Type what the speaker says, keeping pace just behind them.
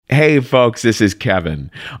Hey folks, this is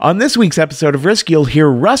Kevin. On this week's episode of Risk, you'll hear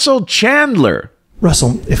Russell Chandler.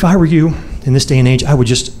 Russell, if I were you in this day and age, I would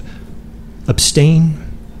just abstain.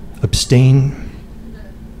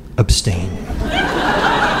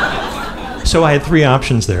 So I had three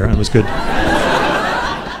options there, and it was good.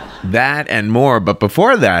 That and more, but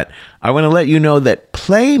before that, I want to let you know that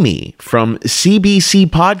Play Me from CBC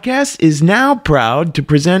Podcast is now proud to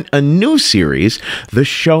present a new series, The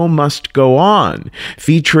Show Must Go On,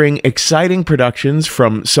 featuring exciting productions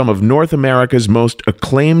from some of North America's most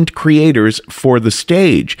acclaimed creators for the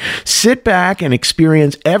stage. Sit back and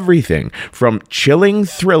experience everything from chilling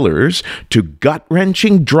thrillers to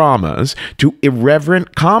gut-wrenching dramas to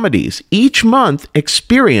irreverent comedies. Each month,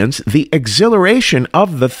 experience the exhilaration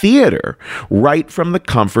of the theater right from the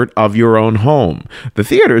comfort of your own home. The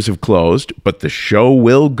theaters have closed, but the show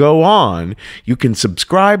will go on. You can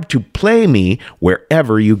subscribe to Play Me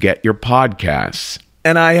wherever you get your podcasts.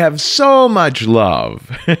 And I have so much love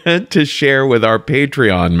to share with our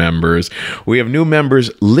Patreon members. We have new members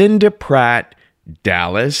Linda Pratt,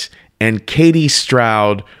 Dallas, and Katie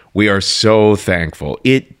Stroud. We are so thankful.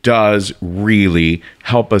 It does really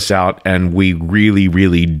help us out, and we really,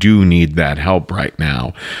 really do need that help right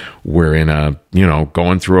now. We're in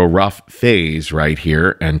going through a rough phase right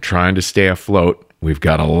here and trying to stay afloat. We've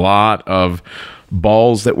got a lot of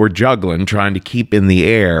balls that we're juggling, trying to keep in the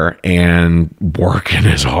air and working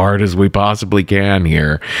as hard as we possibly can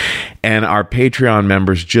here. And our Patreon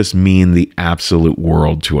members just mean the absolute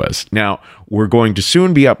world to us. Now, we're going to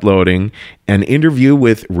soon be uploading an interview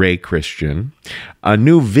with Ray Christian, a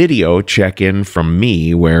new video check-in from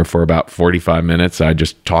me where for about 45 minutes I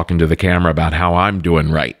just talking to the camera about how I'm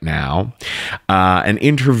doing right now, an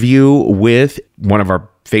interview with one of our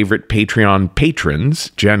favorite Patreon patrons,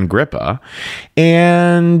 Jen Grippa,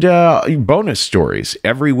 and bonus stories.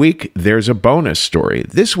 Every week, there's a bonus story.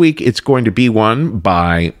 This week, it's going to be one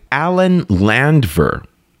by Alan Landver,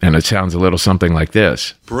 and it sounds a little something like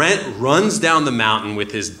this. Brent runs down the mountain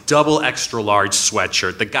with his double extra large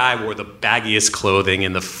sweatshirt. The guy wore the baggiest clothing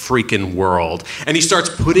in the freaking world. And he starts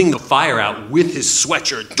putting the fire out with his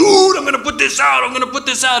sweatshirt. Dude, I'm going to put this out.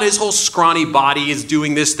 His whole scrawny body is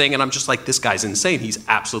doing this thing. And I'm just like, this guy's insane. He's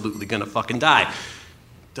absolutely going to fucking die.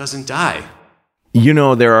 Doesn't die. You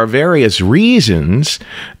know, there are various reasons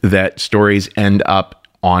that stories end up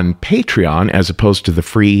on Patreon as opposed to the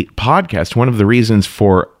free podcast. One of the reasons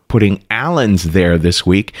for putting Alan's there this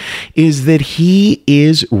week is that he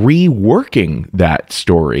is reworking that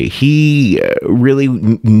story. He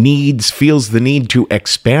really feels the need to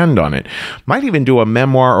expand on it. Might even do a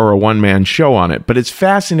memoir or a one-man show on it, but it's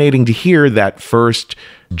fascinating to hear that first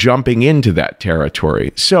jumping into that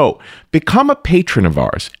territory. So become a patron of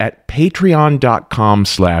ours at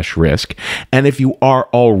patreon.com/risk. And if you are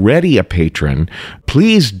already a patron,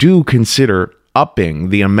 please do consider upping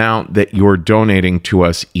the amount that you're donating to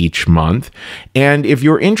us each month. And if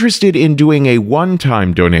you're interested in doing a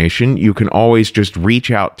one-time donation, you can always just reach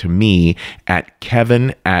out to me at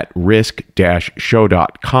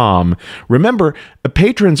kevin@risk-show.com. Remember,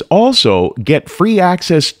 patrons also get free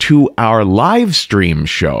access to our live stream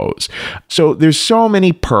shows. So there's so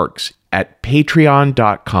many perks at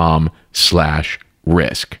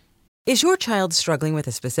patreon.com/risk. Is your child struggling with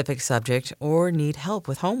a specific subject or need help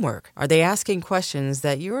with homework? Are they asking questions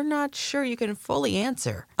that you're not sure you can fully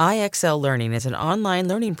answer? IXL Learning is an online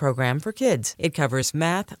learning program for kids. It covers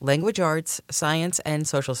math, language arts, science, and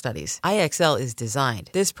social studies. IXL is designed.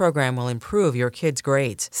 This program will improve your kids'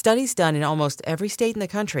 grades. Studies done in almost every state in the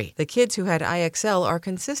country. The kids who had IXL are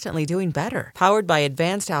consistently doing better. Powered by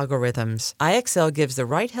advanced algorithms, IXL gives the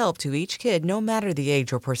right help to each kid no matter the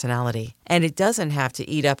age or personality. And it doesn't have to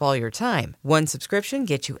eat up all your time. One subscription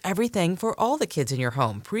gets you everything for all the kids in your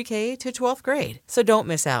home, pre-K to 12th grade. So don't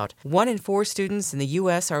miss out. 1 in 4 students in the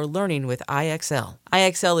U.S. are learning with IXL.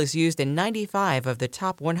 IXL is used in 95 of the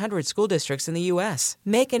top 100 school districts in the U.S.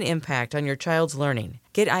 Make an impact on your child's learning.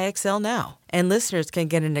 Get IXL now. And listeners can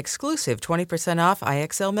get an exclusive 20% off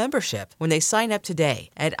IXL membership when they sign up today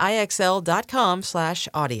at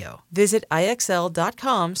IXL.com/audio. Visit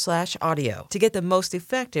IXL.com/audio to get the most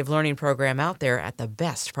effective learning program out there at the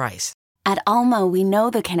best price. At Almo, we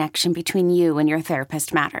know the connection between you and your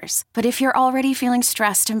therapist matters. But if you're already feeling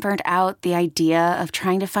stressed and burnt out, the idea of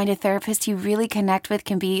trying to find a therapist you really connect with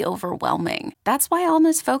can be overwhelming. That's why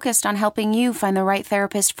Almo's focused on helping you find the right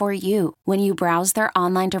therapist for you. When you browse their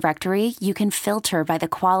online directory, you can filter by the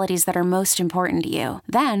qualities that are most important to you.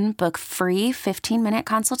 Then book free 15-minute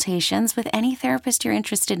consultations with any therapist you're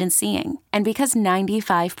interested in seeing. And because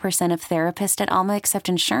 95% of therapists at Alma accept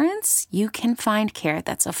insurance, you can find care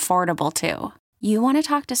that's affordable too. You want to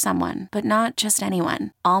talk to someone, but not just anyone.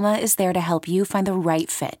 Alma is there to help you find the right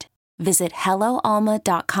fit. Visit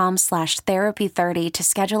helloalma.com/therapy30 to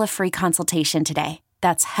schedule a free consultation today.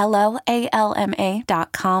 That's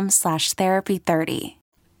helloalma.com/therapy30.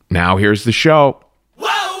 Now here's the show.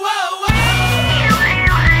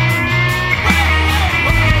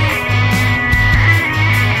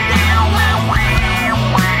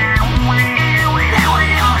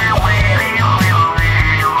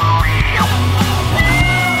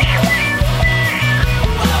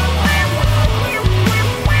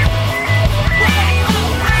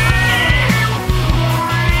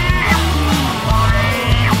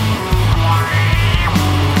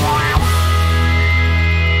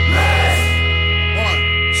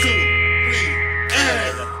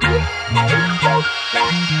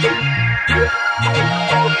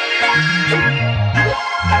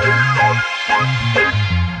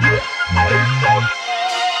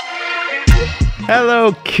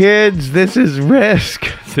 Hello, kids. This is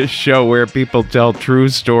Risk, the show where people tell true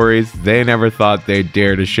stories they never thought they'd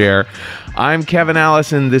dare to share. I'm Kevin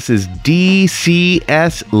Allison. This is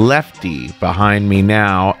DCS Lefty behind me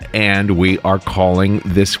now, and we are calling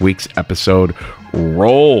this week's episode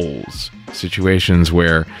Roles. Situations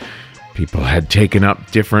where people had taken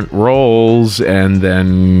up different roles and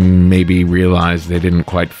then maybe realized they didn't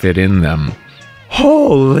quite fit in them.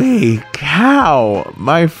 Holy cow,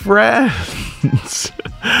 my friends.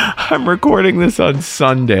 I'm recording this on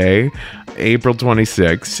Sunday, April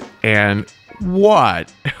 26th, and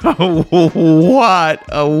what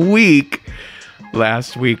a week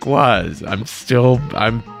last week was. I'm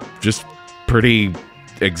just pretty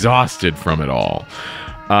exhausted from it all.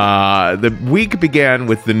 The week began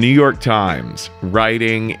with the New York Times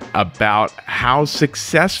writing about how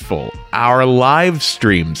successful our live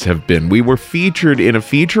streams have been. We were featured in a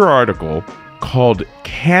feature article called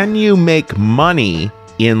 "Can You Make Money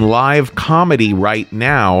in Live Comedy Right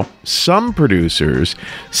Now? Some Producers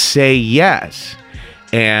Say Yes."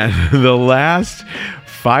 And the last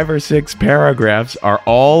 5 or 6 paragraphs are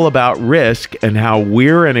all about Risk and how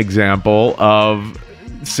we're an example of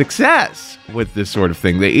success with this sort of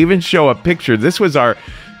thing. They even show a picture.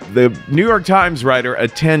 The New York Times writer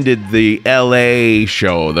attended the LA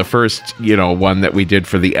show, the first, one that we did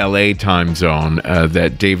for the LA time zone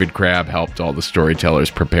that David Crabb helped all the storytellers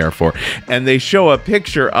prepare for. And they show a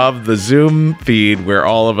picture of the Zoom feed where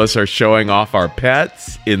all of us are showing off our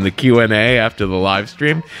pets in the Q&A after the live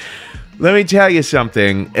stream. Let me tell you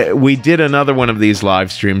something. We did another one of these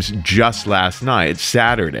live streams just last night,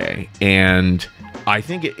 Saturday, and I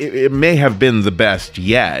think it may have been the best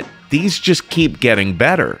yet. These just keep getting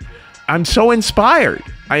better. I'm so inspired.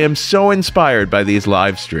 I am so inspired by these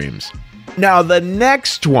live streams. Now, the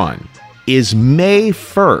next one is May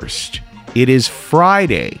 1st. It is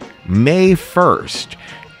Friday, May 1st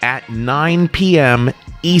at 9 p.m.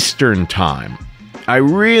 Eastern Time. I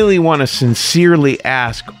really want to sincerely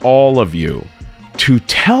ask all of you to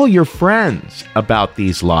tell your friends about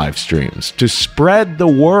these live streams, to spread the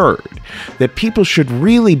word that people should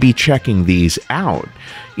really be checking these out.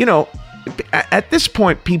 At this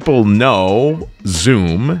point, people know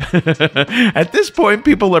Zoom. At this point,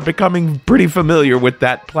 people are becoming pretty familiar with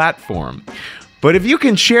that platform. But if you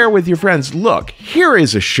can share with your friends, look, here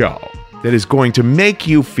is a show that is going to make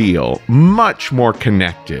you feel much more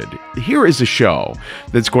connected. Here is a show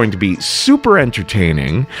that's going to be super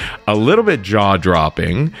entertaining, a little bit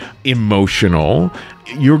jaw-dropping, emotional.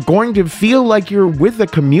 You're going to feel like you're with a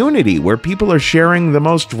community where people are sharing the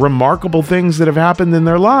most remarkable things that have happened in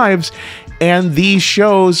their lives, and these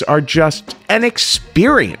shows are just an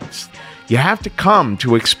experience. You have to come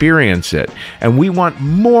to experience it, and we want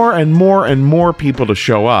more and more and more people to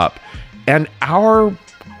show up, and our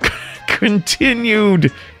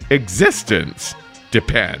continued existence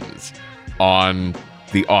depends on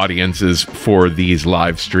the audiences for these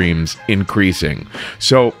live streams increasing.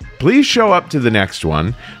 So please show up to the next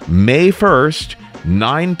one, May 1st,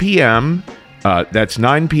 9 p.m. That's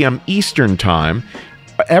 9 p.m. Eastern Time.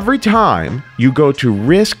 Every time you go to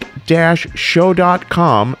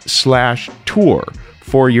risk-show.com/tour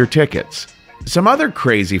for your tickets. Some other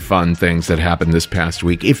crazy fun things that happened this past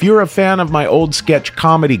week. If you're a fan of my old sketch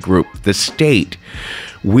comedy group, The State,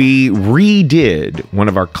 we redid one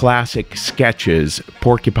of our classic sketches,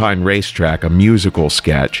 Porcupine Racetrack, a musical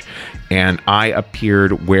sketch, and I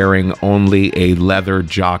appeared wearing only a leather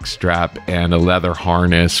jockstrap and a leather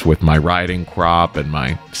harness with my riding crop and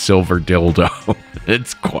my silver dildo.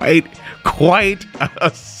 It's quite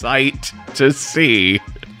a sight to see.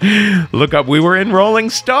 Look up, we were in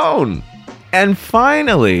Rolling Stone. And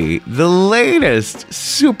finally, the latest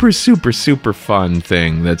super, super, super fun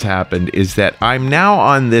thing that's happened is that I'm now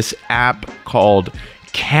on this app called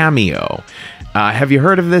Cameo. Have you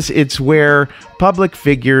heard of this? It's where public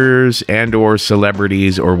figures and or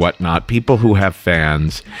celebrities or whatnot, people who have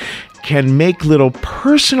fans, can make little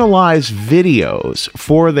personalized videos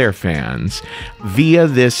for their fans via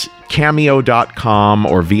this Cameo.com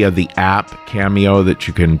or via the app Cameo that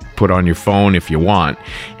you can put on your phone if you want.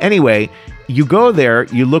 Anyway, you go there,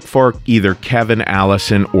 you look for either Kevin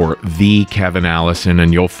Allison or the Kevin Allison,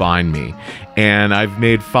 and you'll find me. And I've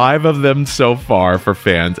made 5 of them so far for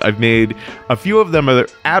fans. I've made a few of them are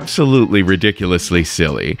absolutely ridiculously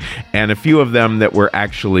silly, and a few of them that were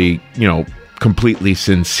actually, completely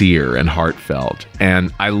sincere and heartfelt.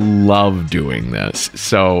 And I love doing this.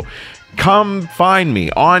 So come find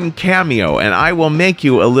me on Cameo, and I will make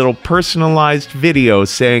you a little personalized video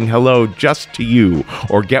saying hello just to you,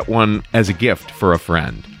 or get one as a gift for a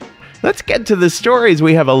friend. Let's get to the stories.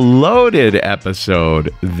 We have a loaded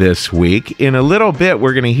episode this week. In a little bit,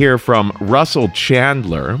 we're going to hear from Russell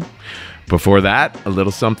Chandler. Before that, a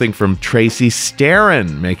little something from Tracy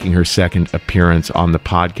Starren, making her second appearance on the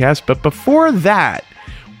podcast. But before that,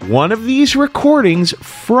 one of these recordings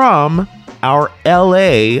from our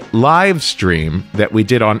LA live stream that we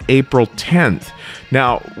did on April 10th.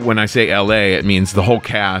 Now, when I say LA, it means the whole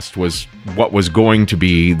cast was what was going to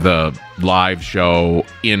be the live show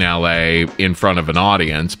in LA in front of an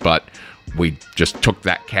audience, but we just took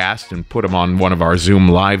that cast and put them on one of our Zoom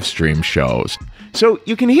live stream shows. So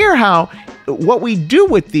you can hear how what we do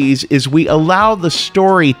with these is we allow the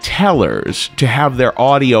storytellers to have their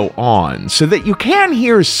audio on so that you can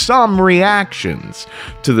hear some reactions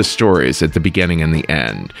to the stories at the beginning and the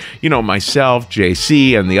end. Myself,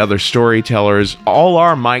 JC, and the other storytellers, all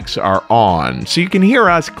our mics are on, so you can hear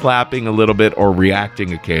us clapping a little bit or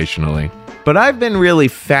reacting occasionally. But I've been really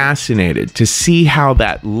fascinated to see how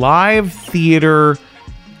that live theater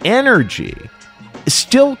energy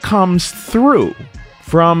still comes through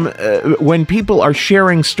from when people are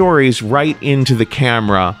sharing stories right into the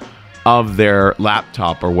camera of their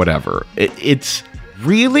laptop or whatever. It's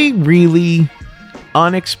really, really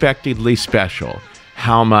unexpectedly special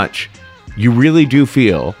how much you really do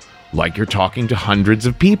feel like you're talking to hundreds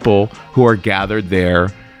of people who are gathered there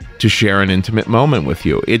to share an intimate moment with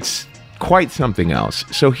you. It's quite something else.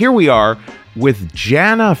 So here we are with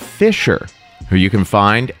Jana Fisher, who you can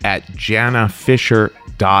find at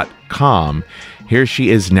janafisher.com. Here she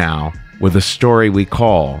is now with a story we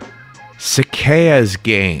call Sakaya's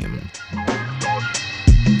Game.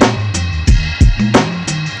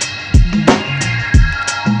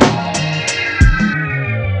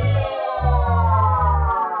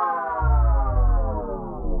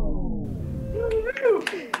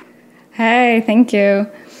 Hi, thank you.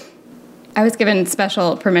 I was given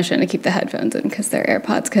special permission to keep the headphones in because they're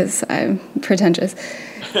AirPods because I'm pretentious.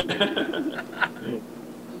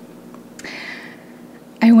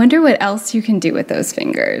 I wonder what else you can do with those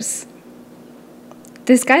fingers.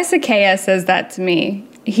 This guy Sakaya says that to me.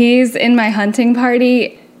 He's in my hunting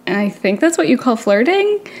party, and I think that's what you call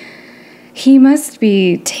flirting. He must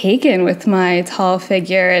be taken with my tall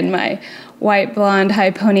figure and my white blonde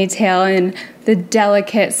high ponytail and the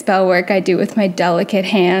delicate spell work I do with my delicate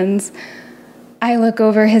hands. I look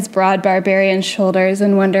over his broad barbarian shoulders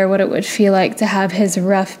and wonder what it would feel like to have his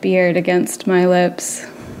rough beard against my lips.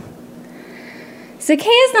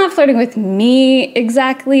 Sakaya's not flirting with me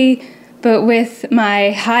exactly, but with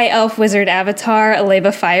my high elf wizard avatar,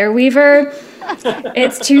 Aleba Fireweaver.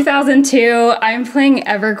 It's 2002. I'm playing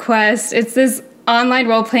EverQuest. It's this online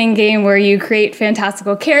role-playing game where you create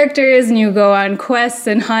fantastical characters and you go on quests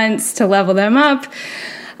and hunts to level them up.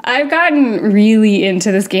 I've gotten really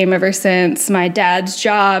into this game ever since my dad's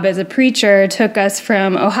job as a preacher took us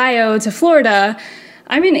from Ohio to Florida.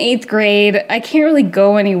 I'm in 8th grade. I can't really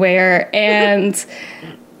go anywhere. And,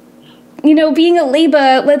 being a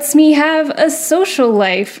Aleba lets me have a social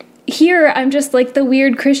life. Here, I'm just like the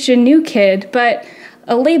weird Christian new kid, but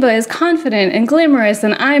Aleba is confident and glamorous,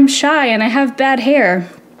 and I'm shy and I have bad hair.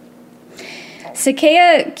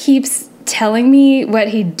 Sakaya keeps telling me what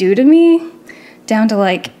he'd do to me, down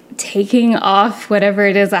to taking off whatever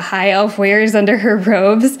it is a high elf wears under her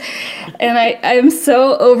robes. And I'm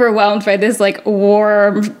so overwhelmed by this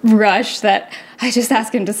warm rush that I just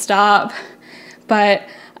ask him to stop. But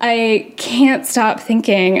I can't stop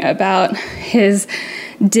thinking about his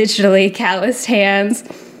digitally calloused hands.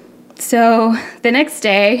 So the next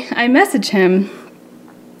day, I message him.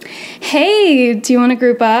 Hey, do you want to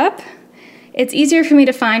group up? It's easier for me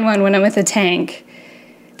to find one when I'm with a tank.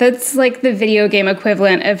 That's like the video game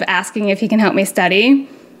equivalent of asking if he can help me study.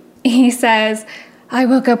 He says, I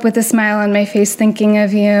woke up with a smile on my face thinking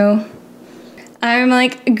of you. I'm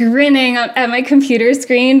like grinning at my computer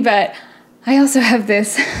screen, but I also have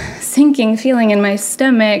this sinking feeling in my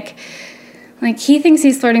stomach. Like, he thinks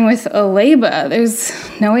he's flirting with Aleba. There's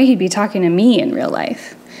no way he'd be talking to me in real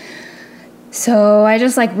life. So I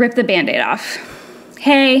just like rip the Band-Aid off.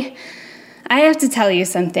 Hey, I have to tell you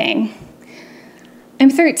something. I'm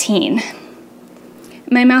 13.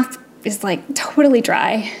 My mouth is like totally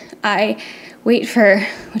dry. I wait for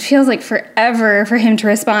what feels like forever for him to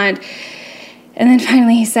respond. And then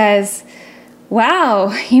finally he says,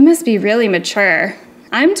 wow, you must be really mature.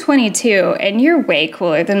 I'm 22 and you're way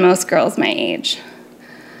cooler than most girls my age.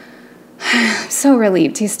 I'm so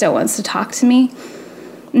relieved he still wants to talk to me.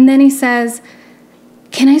 And then he says,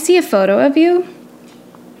 can I see a photo of you?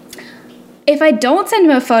 If I don't send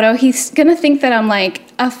him a photo, he's gonna think that I'm like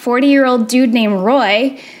a 40-year-old dude named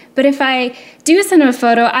Roy. But if I do send him a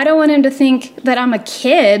photo, I don't want him to think that I'm a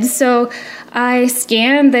kid. So I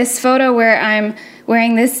scan this photo where I'm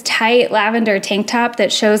wearing this tight lavender tank top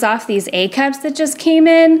that shows off these A cups that just came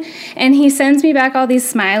in. And he sends me back all these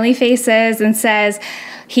smiley faces and says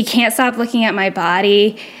he can't stop looking at my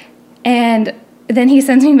body. And then he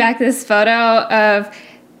sends me back this photo of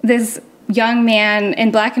this young man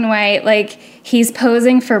in black and white, like he's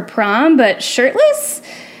posing for prom, but shirtless.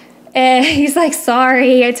 And he's like,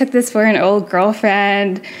 sorry, I took this for an old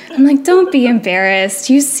girlfriend. I'm like, don't be embarrassed.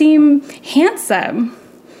 You seem handsome.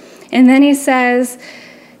 And then he says,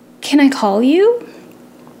 can I call you?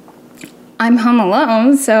 I'm home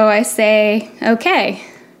alone, so I say, okay.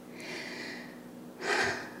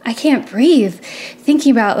 I can't breathe,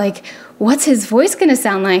 thinking about like, what's his voice gonna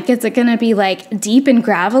sound like? Is it gonna be like deep and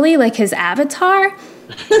gravelly like his avatar?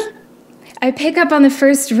 I pick up on the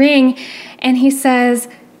first ring and he says,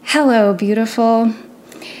 hello, beautiful.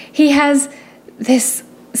 He has this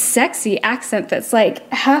sexy accent that's like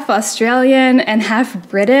half Australian and half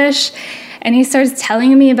British. And he starts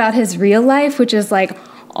telling me about his real life, which is like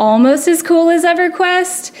almost as cool as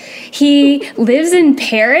EverQuest. He lives in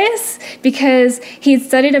Paris because he'd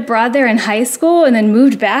studied abroad there in high school and then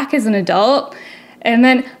moved back as an adult. And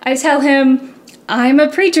then I tell him, I'm a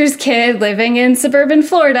preacher's kid living in suburban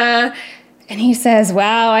Florida. And he says,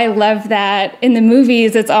 wow, I love that. In the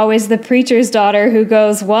movies, it's always the preacher's daughter who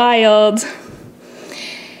goes wild.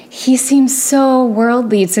 He seems so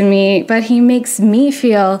worldly to me, but he makes me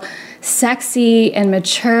feel sexy and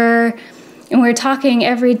mature. And we're talking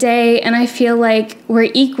every day, and I feel like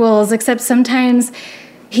we're equals, except sometimes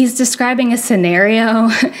he's describing a scenario,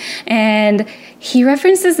 and he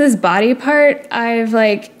references this body part I've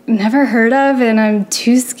like never heard of, and I'm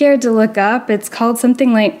too scared to look up. It's called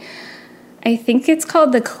something like, I think it's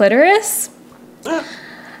called the clitoris.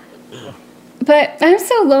 But I'm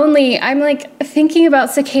so lonely. I'm like thinking about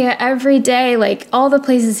Sakea every day, like all the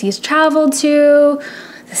places he's traveled to,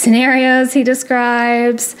 the scenarios he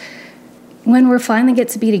describes. When we're finally get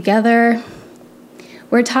to be together,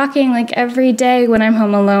 we're talking like every day when I'm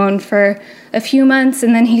home alone for a few months,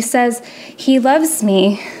 and then he says he loves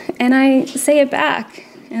me, and I say it back.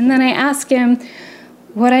 And then I ask him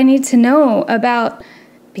what I need to know about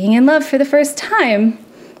being in love for the first time.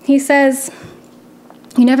 He says,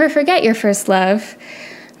 you never forget your first love.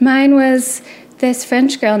 Mine was this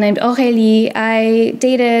French girl named Aurélie. I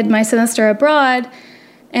dated my semester abroad,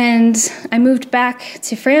 and I moved back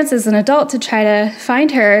to France as an adult to try to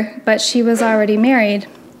find her, but she was already married.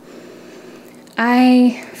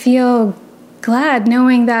 I feel glad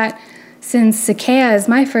knowing that since Sakea is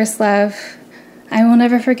my first love, I will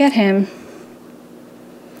never forget him.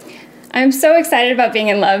 I'm so excited about being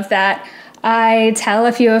in love that I tell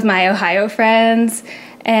a few of my Ohio friends,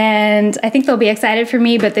 and I think they'll be excited for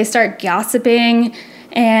me, but they start gossiping,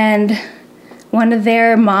 and one of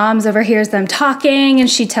their moms overhears them talking, and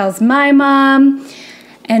she tells my mom,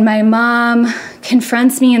 and my mom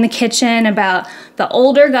confronts me in the kitchen about the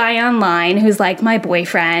older guy online who's like my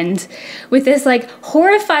boyfriend, with this like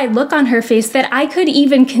horrified look on her face that I could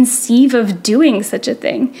even conceive of doing such a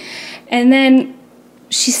thing. And then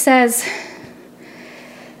she says,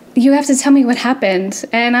 you have to tell me what happened.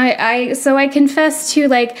 And so I confess to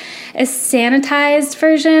like a sanitized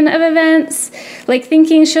version of events, like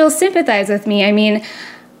thinking she'll sympathize with me. I mean,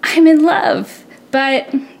 I'm in love,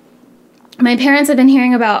 but my parents have been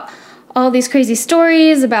hearing about all these crazy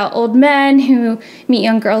stories about old men who meet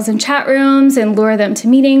young girls in chat rooms and lure them to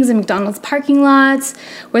meetings in McDonald's parking lots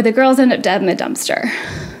where the girls end up dead in the dumpster.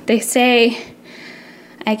 They say,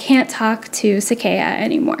 I can't talk to Sakea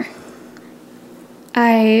anymore.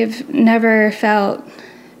 I've never felt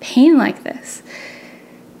pain like this.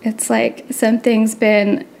 It's like something's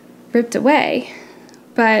been ripped away,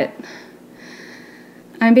 but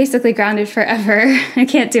I'm basically grounded forever. I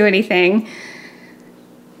can't do anything.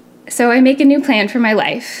 So I make a new plan for my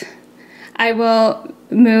life. I will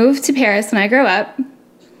move to Paris when I grow up,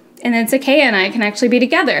 and then Sakea and I can actually be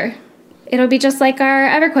together. It'll be just like our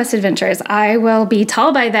EverQuest adventures. I will be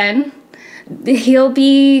tall by then. He'll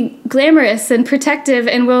be glamorous and protective,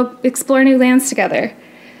 and we'll explore new lands together.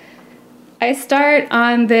 I start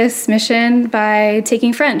on this mission by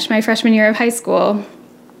taking French my freshman year of high school.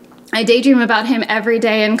 I daydream about him every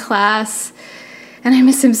day in class, and I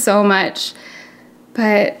miss him so much.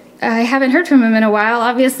 But I haven't heard from him in a while.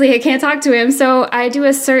 Obviously, I can't talk to him, so I do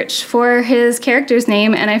a search for his character's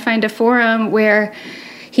name, and I find a forum where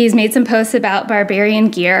he's made some posts about barbarian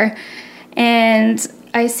gear, and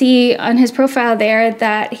I see on his profile there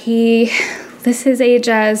that he lists his age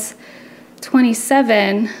as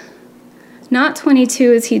 27, not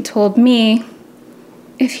 22 as he told me.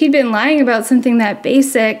 If he'd been lying about something that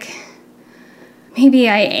basic, maybe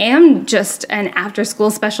I am just an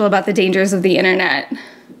after-school special about the dangers of the internet.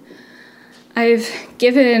 I've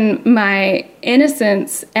given my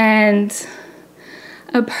innocence and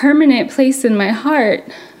a permanent place in my heart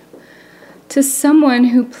to someone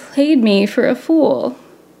who played me for a fool.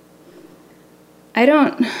 I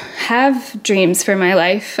don't have dreams for my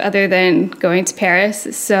life other than going to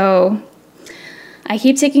Paris, so I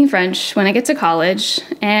keep taking French when I get to college,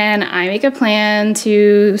 and I make a plan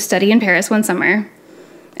to study in Paris one summer.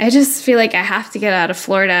 I just feel like I have to get out of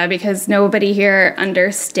Florida because nobody here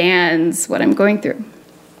understands what I'm going through.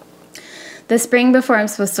 The spring before I'm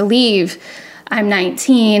supposed to leave, I'm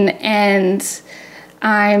 19, and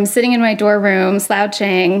I'm sitting in my dorm room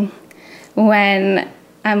slouching when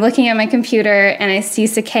I'm looking at my computer and I see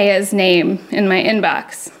Sakea's name in my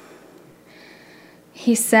inbox.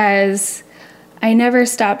 He says, "I never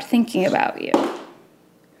stopped thinking about you."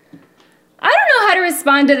 I don't know how to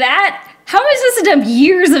respond to that. How am I supposed to dump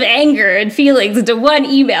years of anger and feelings into one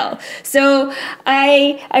email? So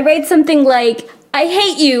I write something like, "I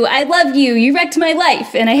hate you, I love you, you wrecked my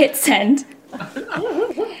life," and I hit send.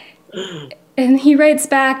 And he writes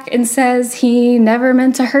back and says he never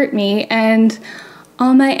meant to hurt me, and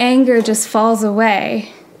all my anger just falls away.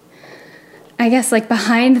 I guess like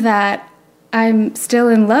behind that, I'm still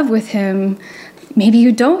in love with him. Maybe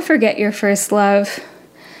you don't forget your first love.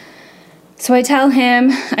 So I tell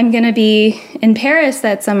him I'm gonna be in Paris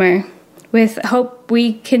that summer with hope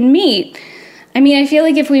we can meet. I mean, I feel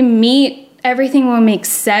like if we meet, everything will make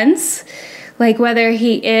sense. Like whether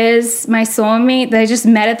he is my soulmate that I just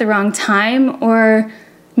met at the wrong time, or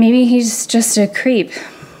maybe he's just a creep.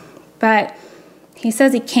 But he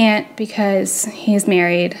says he can't because he's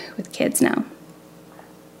married with kids now.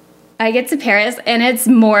 I get to Paris, and it's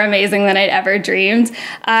more amazing than I'd ever dreamed.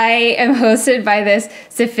 I am hosted by this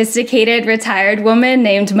sophisticated retired woman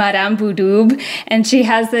named Madame Boudoub, and she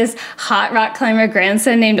has this hot rock climber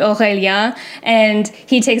grandson named Aurélien, and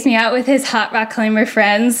he takes me out with his hot rock climber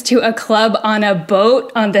friends to a club on a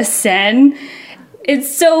boat on the Seine.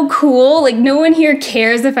 It's so cool. Like, no one here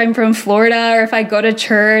cares if I'm from Florida or if I go to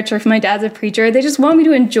church or if my dad's a preacher. They just want me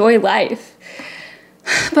to enjoy life.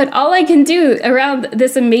 But all I can do around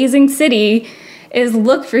this amazing city is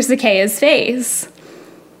look for Sakea's face.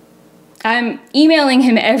 I'm emailing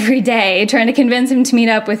him every day, trying to convince him to meet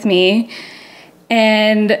up with me.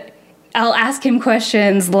 And I'll ask him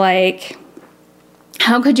questions like,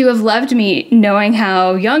 "How could you have loved me knowing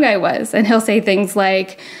how young I was?" And he'll say things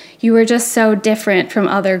like, "You were just so different from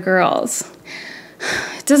other girls."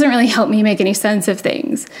 It doesn't really help me make any sense of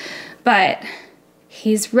things. But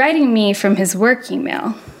he's writing me from his work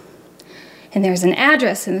email, and there's an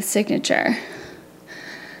address in the signature.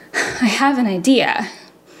 I have an idea.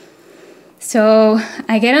 So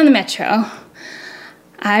I get on the metro,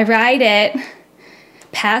 I ride it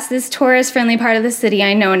past this tourist-friendly part of the city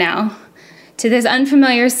I know now, to this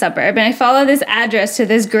unfamiliar suburb, and I follow this address to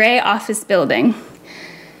this gray office building.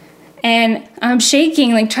 And I'm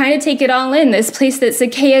shaking, like trying to take it all in, this place that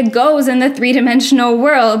Sakea goes in the three-dimensional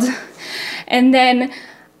world. And then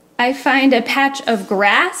I find a patch of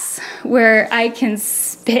grass where I can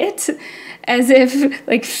spit, as if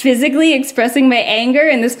like physically expressing my anger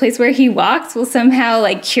in this place where he walks will somehow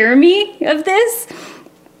like cure me of this.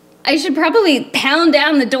 I should probably pound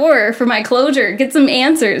down the door for my closure, get some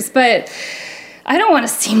answers, but I don't want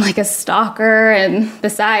to seem like a stalker, and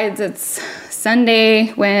besides, it's Sunday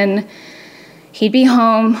when he'd be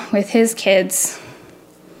home with his kids.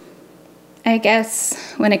 I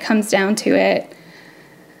guess when it comes down to it,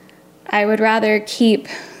 I would rather keep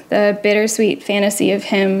the bittersweet fantasy of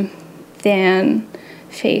him than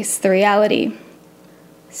face the reality.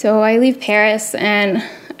 So I leave Paris and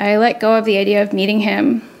I let go of the idea of meeting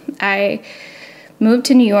him. I moved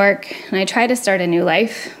to New York and I tried to start a new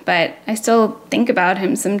life, but I still think about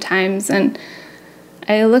him sometimes, and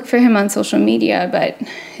I look for him on social media, but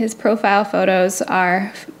his profile photos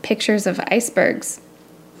are pictures of icebergs.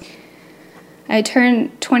 I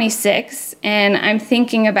turned 26 and I'm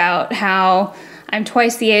thinking about how I'm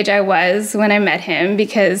twice the age I was when I met him,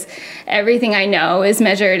 because everything I know is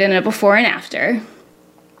measured in a before and after.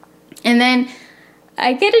 And then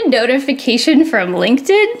I get a notification from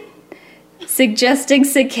LinkedIn suggesting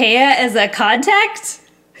Sakaya as a contact.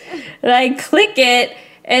 And I click it,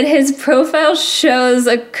 and his profile shows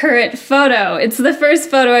a current photo. It's the first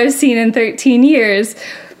photo I've seen in 13 years.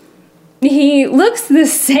 He looks the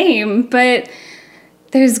same, but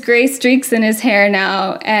there's gray streaks in his hair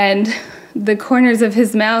now, and the corners of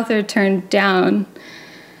his mouth are turned down.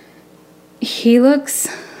 He looks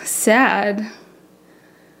sad.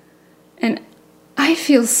 And I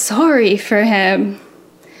feel sorry for him.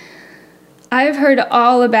 I've heard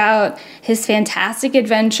all about his fantastic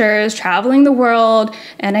adventures, traveling the world,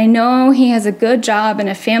 and I know he has a good job and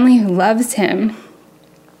a family who loves him.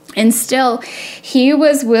 And still, he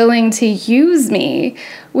was willing to use me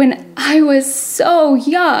when I was so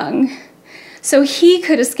young, so he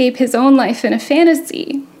could escape his own life in a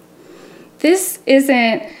fantasy. This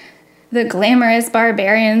isn't the glamorous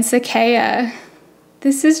barbarian Sakaya.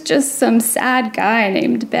 This is just some sad guy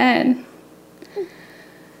named Ben.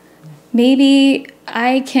 Maybe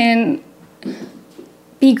I can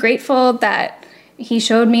be grateful that he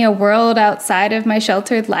showed me a world outside of my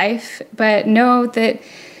sheltered life, but know that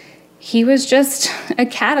he was just a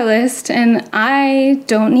catalyst and I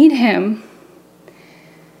don't need him.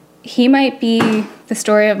 He might be the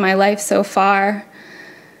story of my life so far,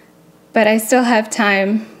 but I still have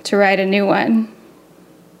time to write a new one.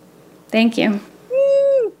 Thank you.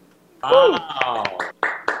 Wow.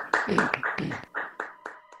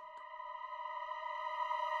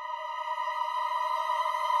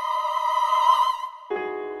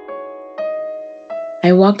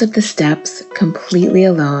 I walked up the steps completely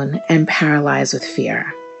alone and paralyzed with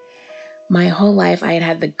fear. My whole life, I had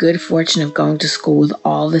had the good fortune of going to school with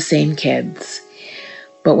all the same kids.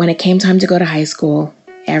 But when it came time to go to high school,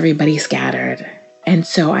 everybody scattered. And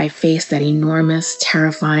so I faced that enormous,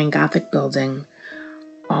 terrifying Gothic building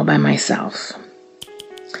all by myself.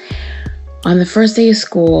 On the first day of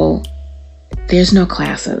school, there's no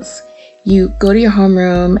classes. You go to your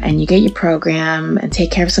homeroom and you get your program and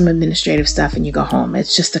take care of some administrative stuff and you go home.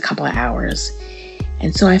 It's just a couple of hours.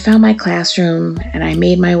 And so I found my classroom and I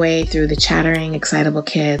made my way through the chattering, excitable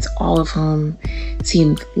kids, all of whom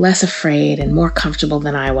seemed less afraid and more comfortable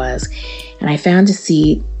than I was. And I found a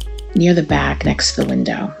seat near the back next to the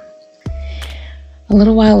window. A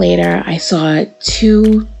little while later, I saw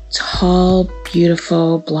two tall,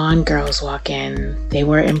 beautiful, blonde girls walk in. They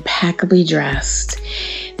were impeccably dressed.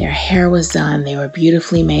 Their hair was done. They were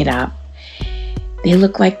beautifully made up. They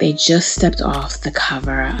looked like they just stepped off the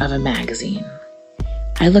cover of a magazine.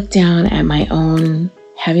 I looked down at my own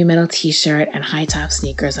heavy metal t-shirt and high-top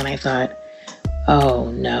sneakers and I thought,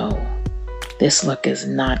 oh no, this look is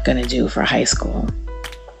not going to do for high school.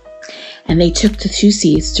 And they took the two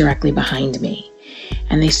seats directly behind me.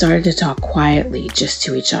 And they started to talk quietly just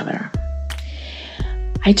to each other.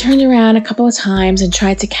 I turned around a couple of times and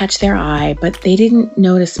tried to catch their eye, but they didn't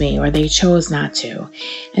notice me or they chose not to.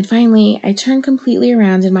 And finally, I turned completely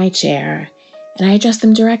around in my chair and I addressed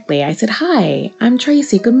them directly. I said, "Hi, I'm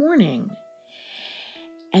Tracy. Good morning."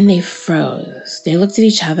 And they froze. They looked at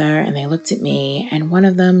each other and they looked at me, and one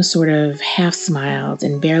of them sort of half smiled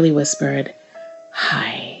and barely whispered,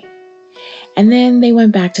 "Hi." And then they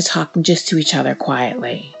went back to talking just to each other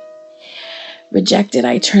quietly. Rejected,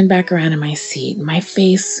 I turned back around in my seat. My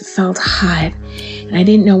face felt hot, and I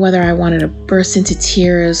didn't know whether I wanted to burst into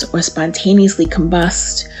tears or spontaneously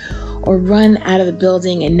combust or run out of the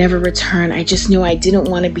building and never return. I just knew I didn't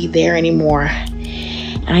want to be there anymore.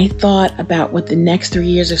 And I thought about what the next 3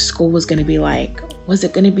 years of school was going to be like. Was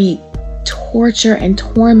it going to be torture and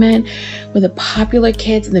torment? Were the popular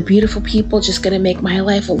kids and the beautiful people just going to make my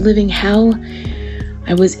life a living hell?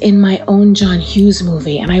 I was in my own John Hughes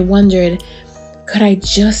movie, and I wondered, could I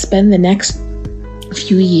just spend the next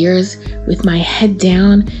few years with my head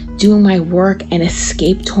down, doing my work, and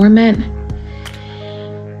escape torment?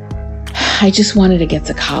 I just wanted to get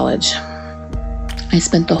to college. I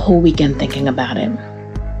spent the whole weekend thinking about it.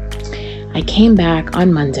 I came back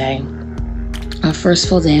on Monday, our first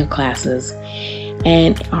full day of classes,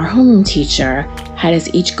 and our homeroom teacher had us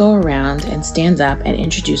each go around and stand up and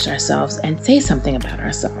introduce ourselves and say something about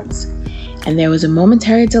ourselves. And there was a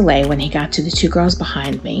momentary delay when he got to the two girls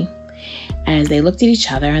behind me. as they looked at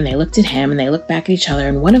each other and they looked at him and they looked back at each other,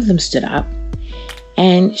 and one of them stood up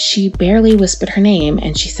and she barely whispered her name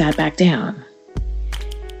and she sat back down.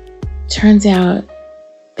 Turns out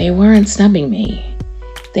they weren't snubbing me.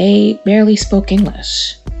 They barely spoke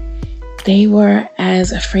English. They were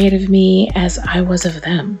as afraid of me as I was of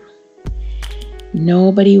them.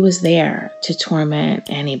 Nobody was there to torment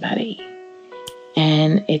anybody.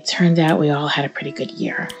 And it turned out we all had a pretty good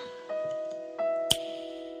year.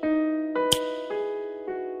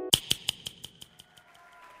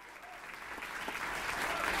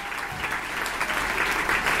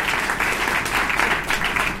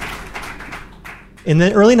 In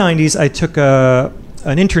the early 90s, I took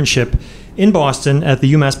an internship in Boston at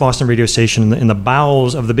the UMass Boston radio station in the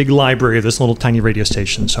bowels of the big library of this little tiny radio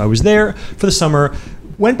station. So I was there for the summer,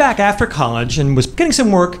 went back after college and was getting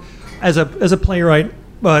some work as a playwright.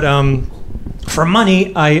 But for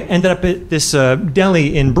money, I ended up at this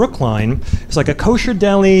deli in Brookline. It's like a kosher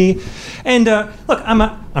deli. And look,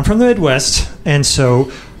 I'm from the Midwest, and so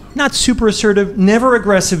not super assertive, never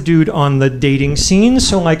aggressive dude on the dating scene.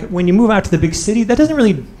 So like when you move out to the big city, that doesn't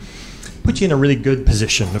really put you in a really good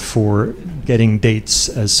position for getting dates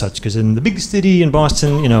as such. Because in the big city in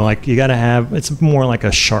Boston, like you gotta have, it's more like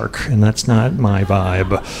a shark, and that's not my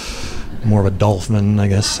vibe. More of a dolphin, I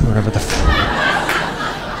guess, or whatever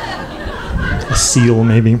a seal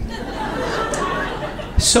maybe.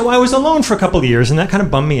 So I was alone for a couple of years, and that kind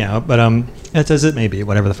of bummed me out, but that's as it may be,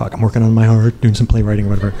 whatever the fuck. I'm working on my art, doing some playwriting or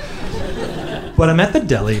whatever. But I'm at the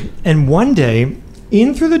deli, and one day,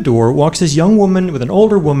 in through the door walks this young woman with an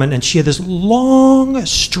older woman, and she had this long,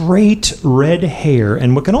 straight, red hair,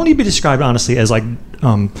 and what can only be described, honestly, as like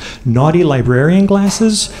naughty librarian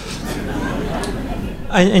glasses.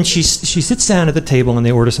 And she sits down at the table, and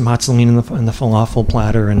they order some hot saline in the falafel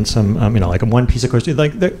platter and some like one piece of course,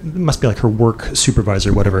 like that must be like her work supervisor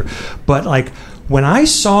or whatever. But like when I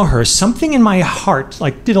saw her, something in my heart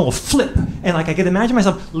like did a little flip, and like I could imagine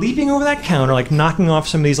myself leaping over that counter, like knocking off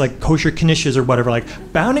some of these like kosher knishes or whatever, like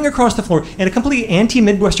bounding across the floor in a completely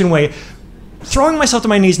anti-Midwestern way, throwing myself to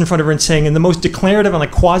my knees in front of her and saying in the most declarative and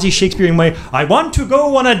like quasi-Shakespearean way, "I want to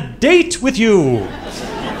go on a date with you."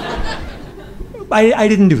 I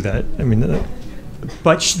didn't do that. I mean,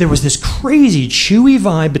 but there was this crazy, chewy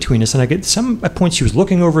vibe between us, and at points she was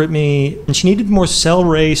looking over at me, and she needed more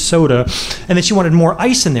Celeray soda, and then she wanted more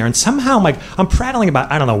ice in there, and somehow I'm prattling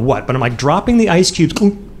about I don't know what, but I'm like dropping the ice cubes,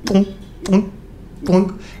 clunk, clunk, clunk,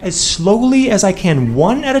 clunk, as slowly as I can,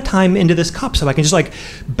 one at a time into this cup, so I can just like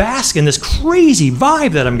bask in this crazy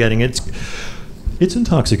vibe that I'm getting. It's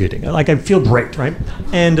intoxicating. Like I feel great, right?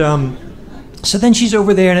 And so then she's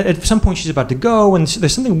over there, and at some point she's about to go, and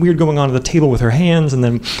there's something weird going on at the table with her hands, and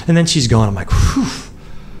then she's gone. I'm like, whew.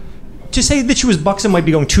 To say that she was buxom might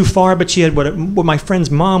be going too far, but she had what my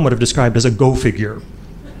friend's mom would have described as a go figure.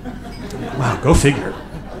 Wow, go figure.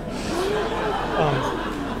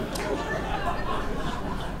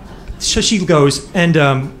 So she goes, and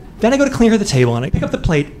then I go to clear the table, and I pick up the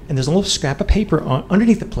plate, and there's a little scrap of paper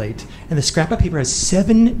underneath the plate, and the scrap of paper has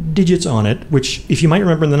 7 digits on it, which, if you might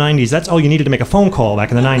remember in the 90s, that's all you needed to make a phone call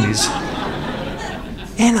back in the 90s.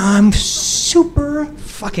 And I'm super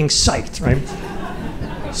fucking psyched, right?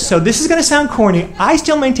 So this is going to sound corny. I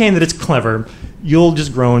still maintain that it's clever. You'll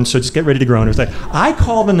just groan, so just get ready to groan. It's like, I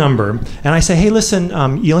call the number, and I say, hey, listen,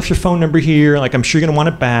 you left your phone number here. Like, I'm sure you're going to want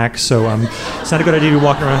it back, so it's not a good idea to be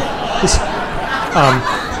walking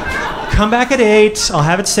around. Come back at 8. I'll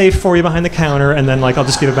have it safe for you behind the counter, and then I'll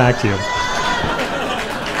just give it back to you.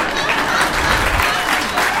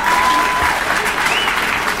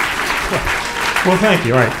 Well, thank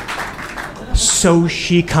you. All right. So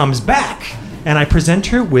she comes back, and I present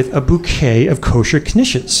her with a bouquet of kosher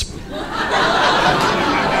knishes.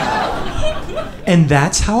 And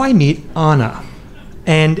that's how I meet Anna.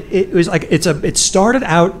 And it was it started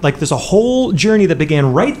out like there's a whole journey that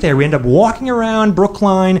began right there. We end up walking around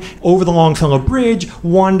Brookline, over the Longfellow Bridge,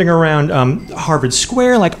 wandering around Harvard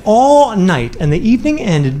Square, all night. And the evening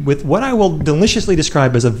ended with what I will deliciously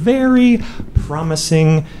describe as a very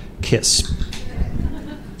promising kiss.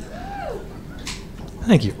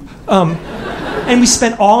 Thank you. And we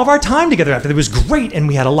spent all of our time together after. It was great, and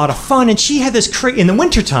we had a lot of fun. And she had this in the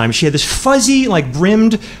wintertime, she had this fuzzy,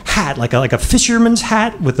 brimmed hat, like a fisherman's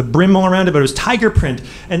hat with the brim all around it, but it was tiger print.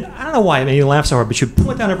 And I don't know why it made me laugh so hard, but she would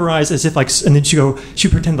pull it down over her eyes as if and then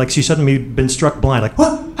she'd pretend like she suddenly been struck blind,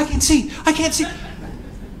 what? I can't see.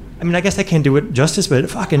 I mean, I guess I can't do it justice, but it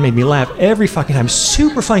fucking made me laugh every fucking time.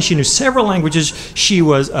 Super funny. She knew several languages. She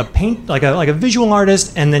was a a visual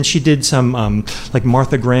artist, and then she did some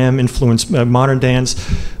Martha Graham influenced modern dance.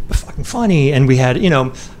 fucking funny. And we had,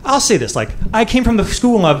 I'll say this, like, I came from the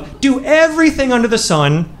school of do everything under the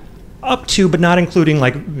sun, up to, but not including,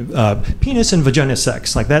 like, penis and vagina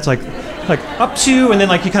sex. Like, that's, like up to, and then,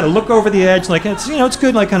 like, you kind of look over the edge, like, it's, it's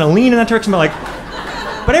good, like, kind of lean in that direction,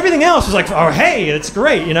 but everything else was like, oh, hey, it's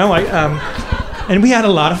great, and we had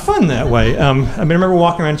a lot of fun that way. I remember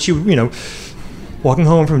walking around, she would, walking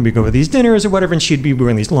home from, we'd go to these dinners or whatever, and she'd be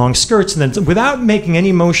wearing these long skirts, and then without making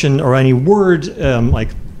any motion or any word,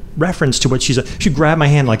 reference to what she'd grab my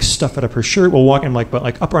hand, like, stuff it up her shirt while walking, but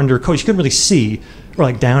like up under her coat, she couldn't really see, or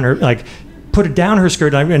like down her, like, put it down her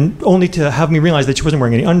skirt, and only to have me realize that she wasn't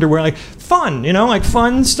wearing any underwear, like, fun, like,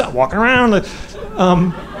 fun stuff, walking around, and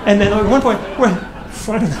then at one point,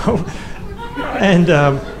 fun though, and,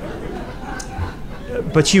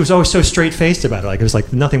 but she was always so straight-faced about it, like, it was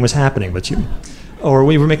like nothing was happening, or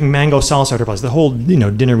we were making mango salsa at her place, the whole,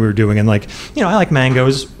 dinner we were doing, and, like, I like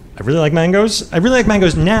mangoes. I really like mangoes. I really like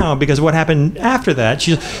mangoes now because of what happened after that.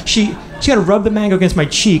 She got to rub the mango against my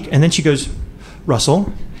cheek, and then she goes,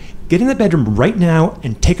 Russell, get in the bedroom right now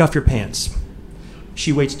and take off your pants.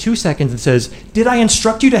 She waits 2 seconds and says, did I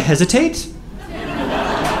instruct you to hesitate?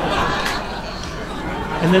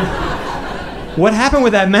 And then what happened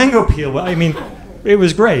with that mango peel? Well, I mean, it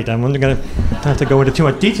was great. I'm not going to have to go into too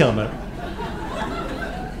much detail about it.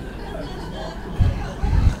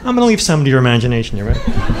 I'm going to leave some to your imagination here, right?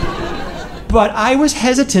 But I was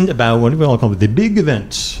hesitant about what we all call the big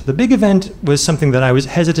event. The big event was something that I was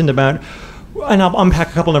hesitant about, and I'll unpack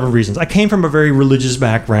a couple of other reasons. I came from a very religious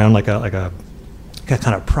background, like a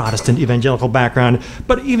kind of Protestant evangelical background.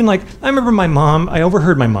 But even I remember my mom. I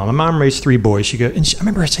overheard my mom. My mom raised 3 boys. I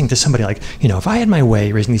remember her saying to somebody if I had my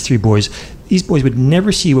way raising these 3 boys, these boys would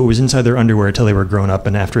never see what was inside their underwear until they were grown up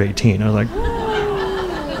and after 18. I was like.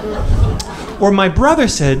 Or my brother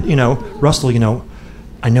said, Russell,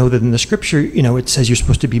 I know that in the scripture, it says you're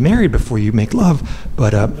supposed to be married before you make love,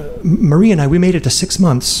 but Marie and I, we made it to 6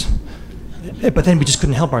 months, but then we just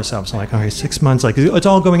couldn't help ourselves. I'm like, okay, 6 months, like, it's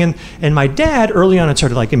all going in. And my dad, early on, had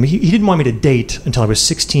started, he didn't want me to date until I was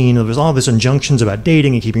 16. There was all these injunctions about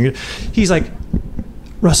dating and keeping it. He's like,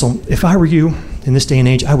 Russell, if I were you in this day and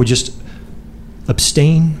age, I would just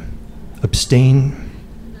abstain.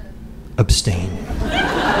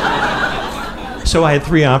 So I had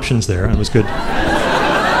 3 options there, and it was good.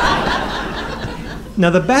 Now,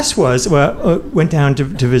 the best was, went down to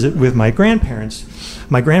visit with my grandparents.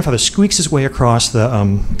 My grandfather squeaks his way across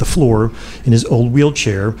the floor in his old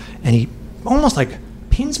wheelchair, and he almost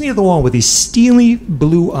pins me to the wall with these steely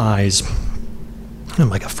blue eyes. I'm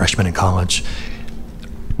like a freshman in college.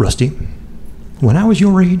 Rusty, when I was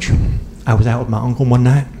your age, I was out with my uncle one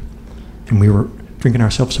night, and we were drinking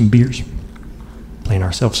ourselves some beers, playing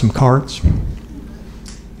ourselves some cards.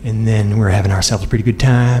 And then we were having ourselves a pretty good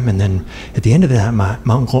time. And then at the end of the night,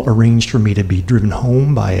 my uncle arranged for me to be driven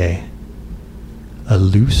home by a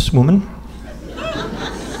loose woman.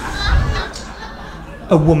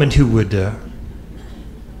 A woman who would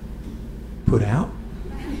put out.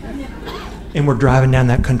 And we're driving down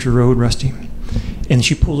that country road, Rusty. And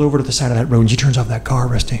she pulls over to the side of that road and she turns off that car,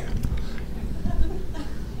 Rusty.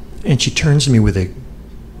 And she turns to me with a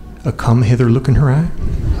come hither look in her eye.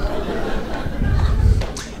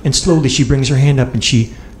 And slowly she brings her hand up and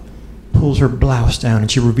she pulls her blouse down and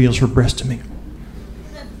she reveals her breast to me.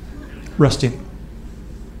 Rusty,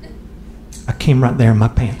 I came right there in my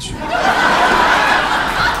pants.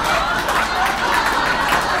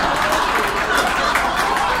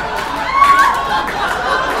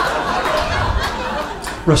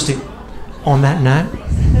 Rusty, on that night,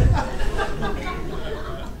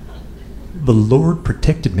 the Lord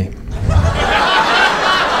protected me.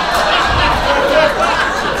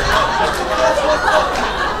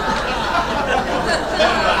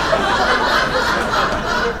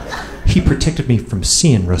 He protected me from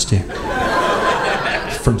sin, Rusty.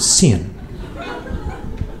 From sin.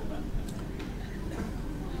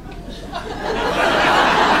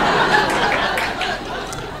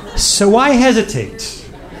 So I hesitate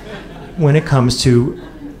when it comes to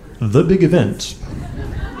the big event.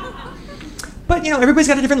 But, everybody's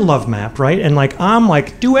got a different love map, right? And, I'm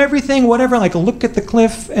do everything, whatever, look at the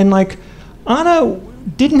cliff. And, Anna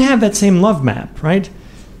didn't have that same love map, right?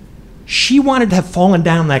 She wanted to have fallen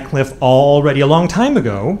down that cliff already a long time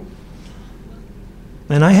ago,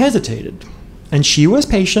 and I hesitated. And she was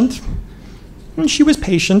patient, and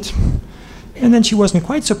then she wasn't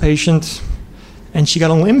quite so patient, and she got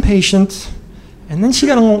a little impatient, and then she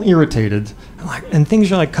got a little irritated, and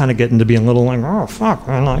things are kind of getting to be a little oh fuck,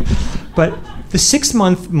 but the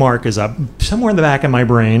 6-month mark is up somewhere in the back of my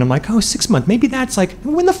brain. I'm like, oh, 6 months, maybe that's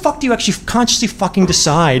when the fuck do you actually consciously fucking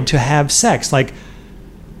decide to have sex?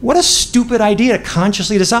 What a stupid idea to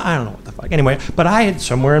consciously decide. I don't know what the fuck. Anyway, but I had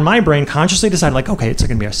somewhere in my brain consciously decided, like, okay, it's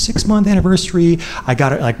going to be our 6-month anniversary. I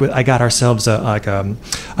got ourselves a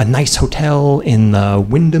nice hotel in the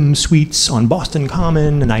Wyndham Suites on Boston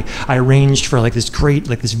Common, and I arranged for like this great,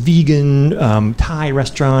 like this vegan Thai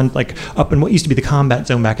restaurant, like up in what used to be the Combat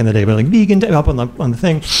Zone back in the day, but like vegan up on the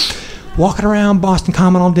thing. Walking around Boston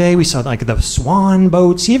Common all day, we saw like the swan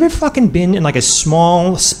boats. You ever fucking been in like a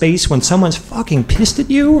small space when someone's fucking pissed at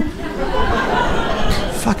you?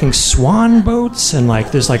 Fucking swan boats, and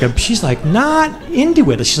like there's like she's like not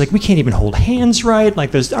into it. She's like, we can't even hold hands right.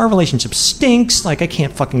 Like our relationship stinks. Like I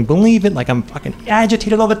can't fucking believe it. Like I'm fucking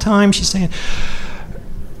agitated all the time. She's saying,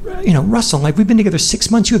 you know, Russell, like we've been together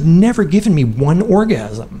 6 months. You have never given me one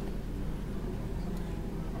orgasm.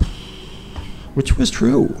 Which was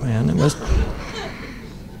true, man.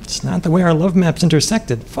 It's not the way our love maps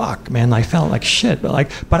intersected. Fuck, man. I felt like shit, but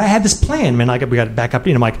I had this plan, man. We got to back up,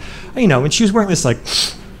 you know, like, you know, and she was wearing this like,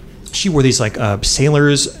 she wore these like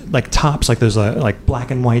sailors like tops, like those like black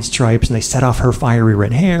and white stripes, and they set off her fiery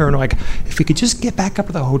red hair. And like, if we could just get back up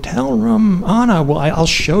to the hotel room, Anna, well, I'll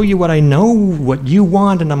show you what I know, what you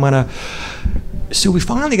want, and I'm gonna. So we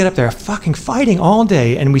finally get up there, fucking fighting all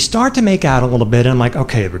day, and we start to make out a little bit, and I'm like,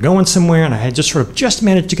 okay, we're going somewhere, and I had just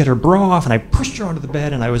managed to get her bra off, and I pushed her onto the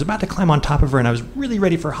bed, and I was about to climb on top of her, and I was really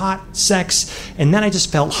ready for hot sex, and then I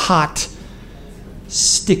just felt hot,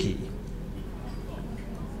 sticky,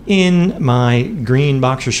 in my green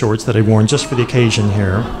boxer shorts that I'd worn just for the occasion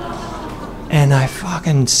here, and I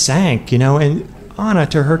fucking sank, you know, and Anna,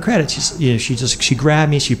 to her credit, she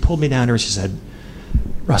grabbed me, she pulled me down to her, she said,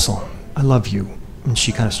 Russell, I love you. And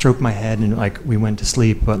she kind of stroked my head, and like we went to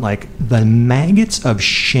sleep, but like the maggots of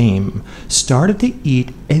shame started to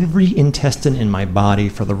eat every intestine in my body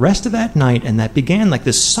for the rest of that night, and that began like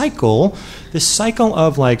this cycle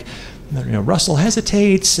of like, you know, Russell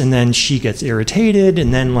hesitates, and then she gets irritated,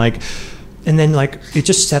 and then like it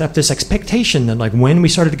just set up this expectation that like when we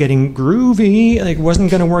started getting groovy, like it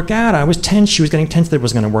wasn't going to work out. I was tense, she was getting tense that it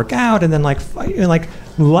was going to work out, and then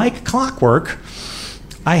like clockwork,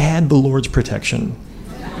 I had the Lord's protection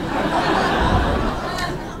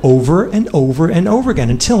over and over and over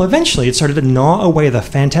again until eventually it started to gnaw away the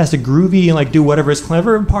fantastic, groovy, like do whatever is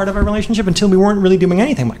clever part of our relationship until we weren't really doing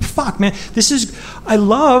anything. I'm like, fuck, man, I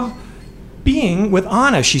love being with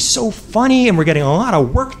Anna. She's so funny, and we're getting a lot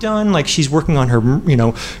of work done. Like she's working on her, you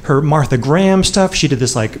know, her Martha Graham stuff. She did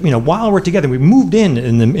this like, you know, while we're together. We moved in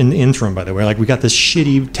the interim, by the way. Like we got this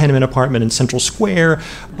shitty tenement apartment in Central Square,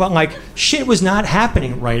 but like shit was not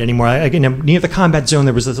happening right anymore. Near the Combat Zone,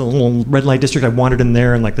 there was this little red light district. I wandered in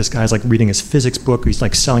there, and like this guy's like reading his physics book. He's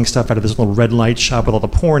like selling stuff out of this little red light shop with all the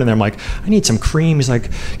porn. And I'm like, I need some cream. He's like,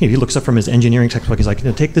 you know, he looks up from his engineering textbook. He's like, you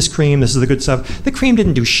know, take this cream. This is the good stuff. The cream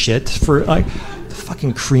didn't do shit for like the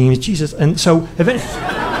fucking cream, Jesus. And so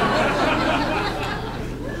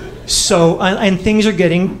and things are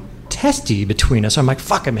getting testy between us. I'm like,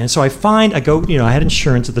 fuck it, man. So I go, you know, I had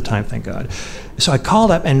insurance at the time, thank God. So I called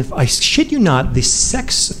up, and I shit you not, the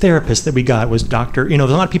sex therapist that we got was Dr. You know,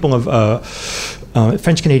 there's a lot of people of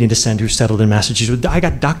French-Canadian descent who settled in Massachusetts. I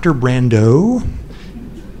got Dr. Brandeaux,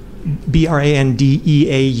 Brandeaux,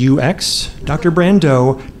 Dr.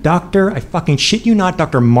 Brandeaux, I fucking shit you not,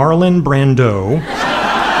 Dr. Marlon Brandeaux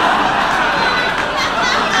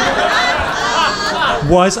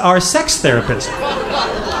was our sex therapist.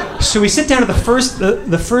 So we sit down at the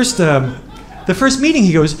first meeting.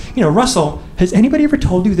 He goes, you know, Russell, has anybody ever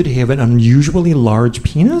told you that you have an unusually large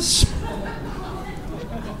penis?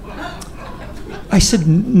 I said,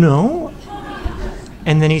 no.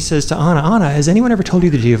 And then he says to Anna, has anyone ever told you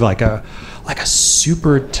that you have like a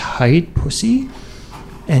super tight pussy?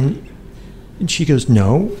 And she goes,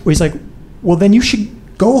 no. He's like, well, then you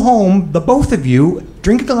should go home, the both of you,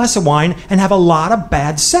 drink a glass of wine, and have a lot of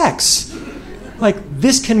bad sex. Like,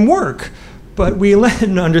 this can work. But we let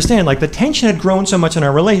him understand, like, the tension had grown so much in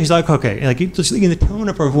our relationship. He's like, okay, like, just in the tone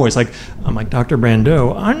of her voice, like, I'm like, Dr.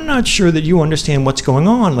 Brandeaux, I'm not sure that you understand what's going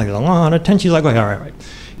on. Like, a lot of tension. He's like, okay, all right.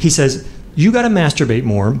 He says, you got to masturbate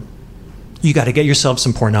more. You got to get yourself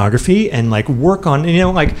some pornography and like work on, you know,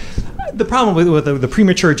 like the problem with the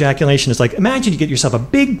premature ejaculation is like, imagine you get yourself a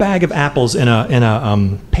big bag of apples in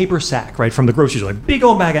a paper sack, right, from the grocery store, like big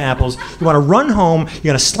old bag of apples. You want to run home, you're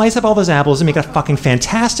going to slice up all those apples and make a fucking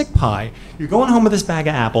fantastic pie. You're going home with this bag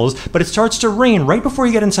of apples, but it starts to rain right before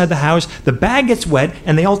you get inside the house. The bag gets wet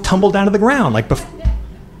and they all tumble down to the ground. Like,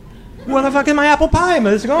 where the fuck is my apple pie?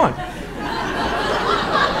 It's gone.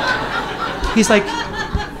 He's like,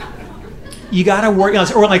 you gotta work,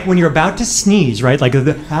 or like when you're about to sneeze, right? Like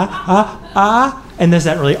And there's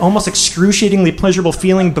that really almost excruciatingly pleasurable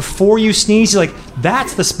feeling before you sneeze. You're like,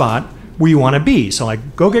 that's the spot where you want to be. So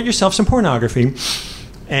like, go get yourself some pornography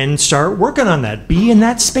and start working on that. Be in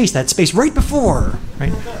that space right before,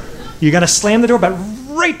 right? You got to slam the door, but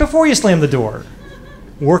right before you slam the door,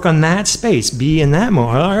 work on that space. Be in that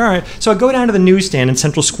moment. All right. So I go down to the newsstand in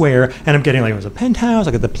Central Square, and I'm getting like, there's a Penthouse,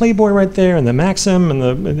 I got the Playboy right there, and the Maxim, and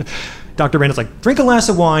the Dr. Brando's like, drink a glass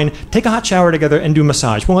of wine, take a hot shower together, and do a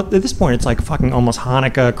massage. Well, at this point, it's like fucking almost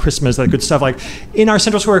Hanukkah, Christmas, that good stuff. Like in our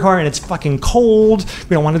Central Square car, and it's fucking cold.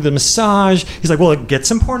 We don't want to do the massage. He's like, well, get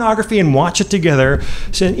some pornography and watch it together.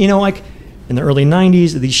 So, you know, like in the early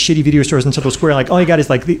 90s, these shitty video stores in Central Square, like all you got is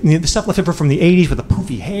like the stuff left over from the 80s with the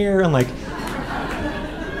poofy hair, and like,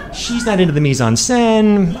 she's not into the mise en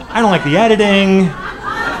scène. I don't like the editing.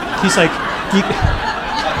 He's like,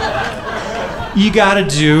 you gotta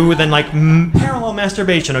do then like parallel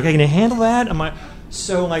masturbation. Okay, can you handle that? I'm like,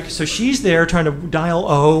 so she's there trying to dial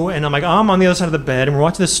O, and I'm like, I'm on the other side of the bed, and we're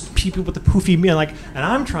watching this people with the poofy, like, and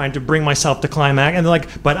I'm trying to bring myself to climax, and they're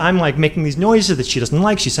like, but I'm like making these noises that she doesn't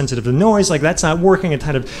like. She's sensitive to noise. Like that's not working. And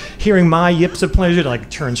kind of hearing my yips of pleasure like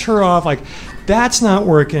turns her off. Like that's not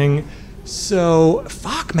working. So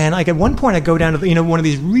fuck, man. Like at one point, I go down to one of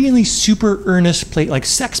these really super earnest like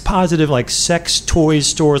sex positive like sex toys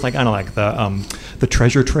stores. Like I don't know, like the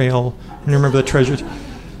Treasure Trail. You remember the Treasure?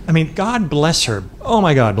 I mean, God bless her. Oh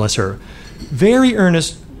my God, bless her. Very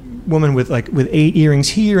earnest woman with 8 earrings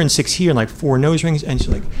here and 6 here and like 4 nose rings, and she's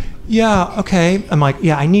like, yeah, okay. I'm like,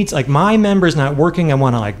 yeah, I need like my member's not working. I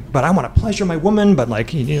want to but I want to pleasure my woman, but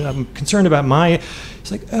like I'm concerned about my.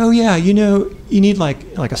 It's like, oh yeah, you need like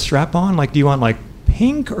a strap on. Like, do you want like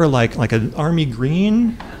pink or like an army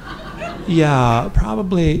green? Yeah,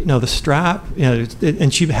 probably no, the strap.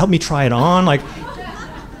 And she helped me try it on. Like,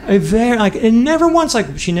 it never once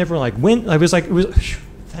like she never like went. I was like, it was.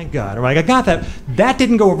 Thank God. Right? I got that. That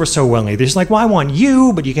didn't go over so well. They're just like, well, I want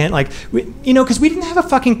you, but you can't because we didn't have a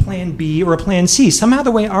fucking plan B or a plan C. Somehow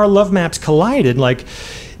the way our love maps collided, like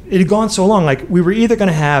it had gone so long, like we were either going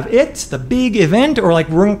to have the big event, or like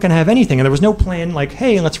we weren't going to have anything. And there was no plan like,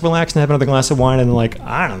 hey, let's relax and have another glass of wine. And like,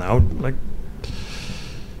 I don't know, like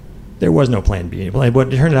there was no plan B. What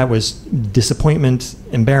it turned out was disappointment,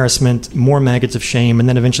 embarrassment, more maggots of shame. And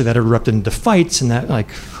then eventually that erupted into fights, and that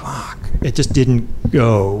like, fuck. It just didn't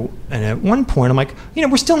go. And at one point, I'm like,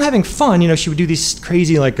 we're still having fun. She would do these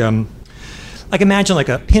crazy, like imagine like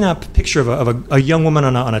a pin-up picture of a young woman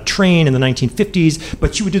on a train in the 1950s,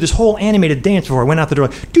 but she would do this whole animated dance before I went out the door,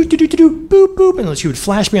 like, do, boop, boop, and she would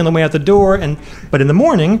flash me on the way out the door. But in the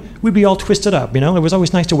morning, we'd be all twisted up, It was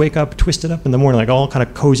always nice to wake up twisted up in the morning, like all kind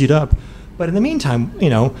of cozied up. But in the meantime,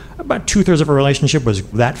 about 2/3 of our relationship was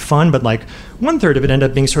that fun, but like 1/3 of it ended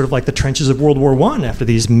up being sort of like the trenches of World War I after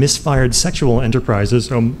these misfired sexual enterprises.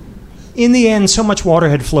 So in the end, so much water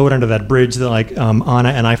had flowed under that bridge that like Anna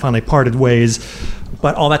and I finally parted ways.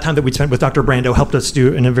 But all that time that we'd spent with Dr. Brando helped us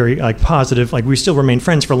do in a very like positive, like we still remained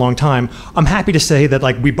friends for a long time. I'm happy to say that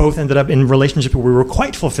like we both ended up in relationships where we were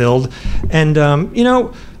quite fulfilled. And,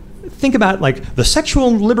 think about like the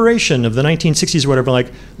sexual liberation of the 1960s or whatever.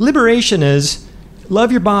 Like liberation is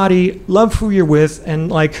love your body, love who you're with,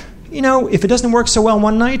 and like, if it doesn't work so well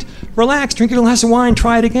one night, relax, drink a glass of wine,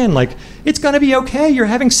 try it again. Like it's gonna be okay. You're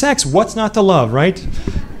having sex. What's not to love, right?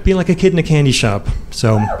 Being like a kid in a candy shop.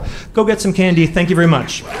 So go get some candy. Thank you very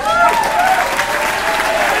much.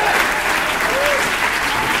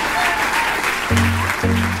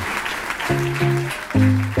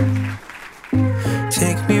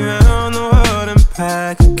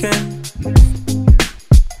 Again,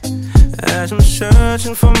 as I'm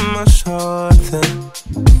searching for my something.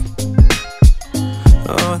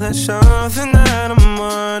 Oh, that's something that I'm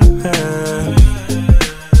wondering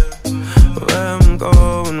where I'm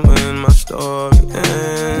going when my story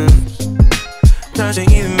ends.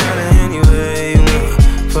 Doesn't even matter anyway.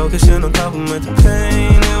 Focusing on coping with the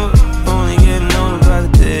pain, and we're only getting older by the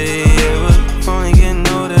day. Yeah, we're only getting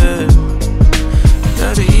older.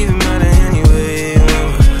 Doesn't even matter anyway.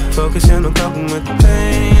 Focusing on coping with the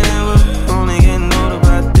pain, and we're only getting older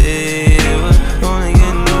by the day. We're only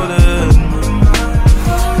getting older.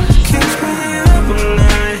 Keeps me up all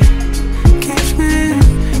night. Keeps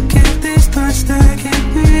these thoughts that keep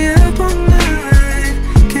me up all night.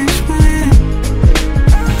 Keeps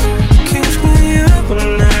me up all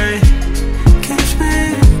night.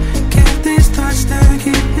 Keep these thoughts that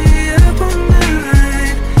keep me up all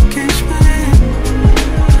night. Keeps me.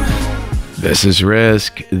 This is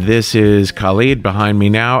Risk. This is Khalid behind me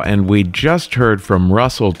now, and we just heard from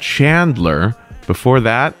Russell Chandler. Before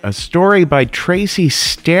that, a story by Tracy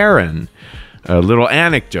Starren. a little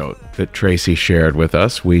anecdote that Tracy shared with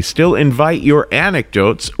us. We still invite your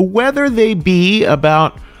anecdotes, whether they be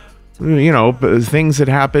about, things that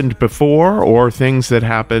happened before or things that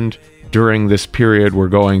happened during this period we're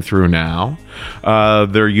going through now.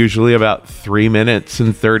 They're usually about 3 minutes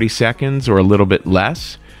and 30 seconds or a little bit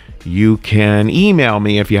less. You can email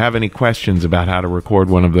me if you have any questions about how to record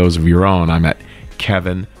one of those of your own. I'm at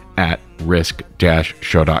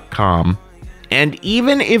kevin@risk-show.com. And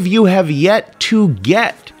even if you have yet to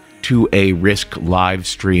get to a Risk live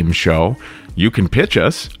stream show, you can pitch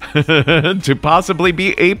us to possibly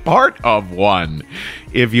be a part of one.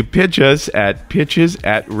 If you pitch us at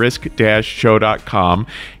pitches@risk-show.com,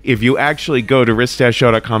 if you actually go to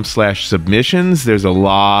risk-show.com/submissions, there's a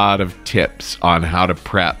lot of tips on how to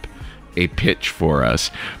prep a pitch for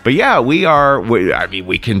us. But yeah, we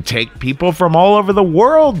can take people from all over the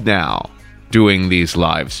world now doing these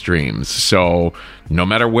live streams. So no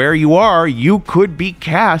matter where you are, you could be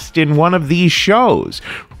cast in one of these shows.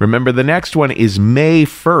 Remember, the next one is May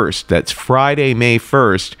 1st. That's Friday, May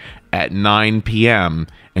 1st at 9 p.m.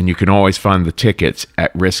 And you can always find the tickets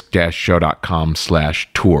at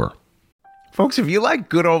risk-show.com/tour. Folks, if you like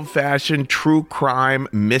good old-fashioned true crime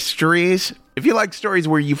mysteries, if you like stories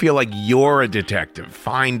where you feel like you're a detective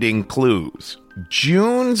finding clues,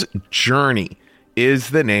 June's Journey is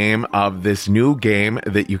the name of this new game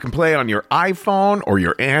that you can play on your iPhone or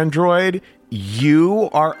your Android. You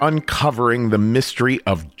are uncovering the mystery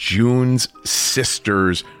of June's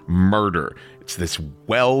sister's murder. It's this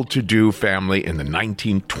well-to-do family in the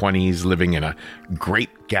 1920s living in a Great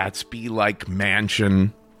Gatsby-like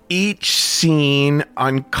mansion. Each scene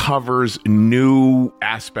uncovers new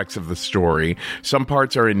aspects of the story. Some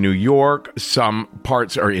parts are in New York, some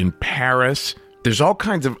parts are in Paris. There's all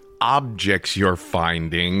kinds of objects you're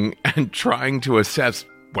finding and trying to assess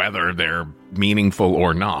whether they're meaningful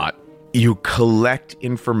or not. You collect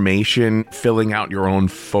information, filling out your own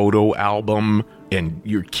photo album, and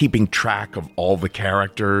you're keeping track of all the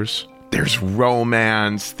characters. There's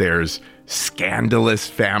romance, there's scandalous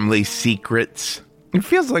family secrets. It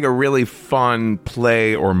feels like a really fun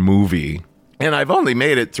play or movie. And I've only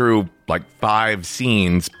made it through like 5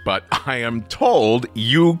 scenes, but I am told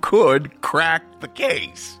you could crack the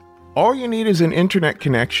case. All you need is an internet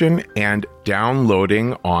connection and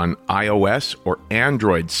downloading on iOS or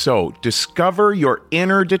Android. So discover your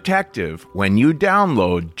inner detective when you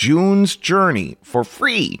download June's Journey for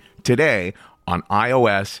free today on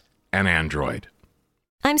iOS and Android.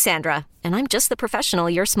 I'm Sandra, and I'm just the professional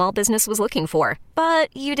your small business was looking for.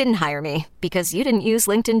 But you didn't hire me because you didn't use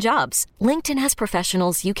LinkedIn Jobs. LinkedIn has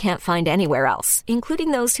professionals you can't find anywhere else,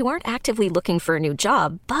 including those who aren't actively looking for a new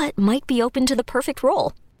job, but might be open to the perfect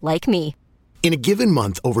role, like me. In a given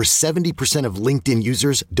month, over 70% of LinkedIn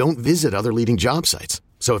users don't visit other leading job sites.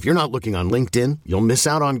 So if you're not looking on LinkedIn, you'll miss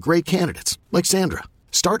out on great candidates like Sandra.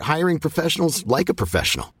 Start hiring professionals like a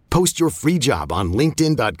professional. Post your free job on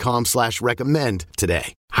linkedin.com/recommend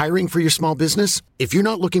today. Hiring for your small business? If you're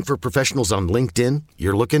not looking for professionals on LinkedIn,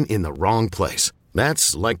 you're looking in the wrong place.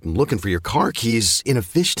 That's like looking for your car keys in a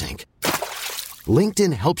fish tank.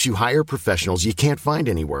 LinkedIn helps you hire professionals you can't find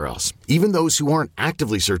anywhere else, even those who aren't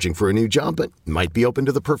actively searching for a new job but might be open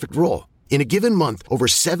to the perfect role. In a given month, over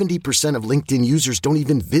 70% of LinkedIn users don't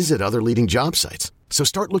even visit other leading job sites. So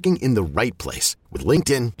start looking in the right place. With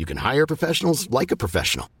LinkedIn, you can hire professionals like a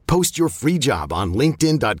professional. Post your free job on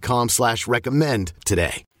linkedin.com/recommend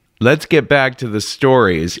today. Let's get back to the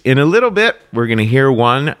stories. In a little bit, we're going to hear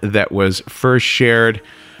one that was first shared.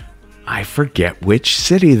 I forget which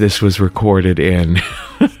city this was recorded in.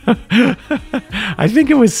 I think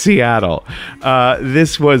it was Seattle.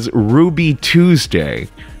 This was Ruby Tuesday,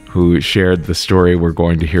 who shared the story we're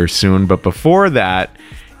going to hear soon. But before that,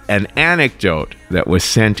 an anecdote that was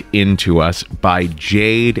sent in to us by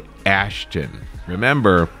Jade Ashton.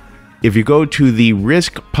 Remember, if you go to the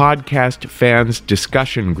Risk Podcast Fans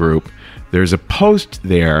discussion group, there's a post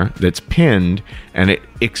there that's pinned, and it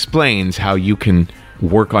explains how you can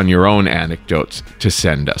work on your own anecdotes to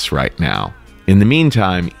send us right now. In the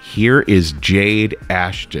meantime, here is Jade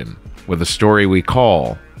Ashton with a story we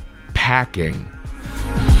call Packing.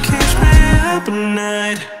 Catch me up at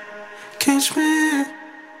night. Catch me.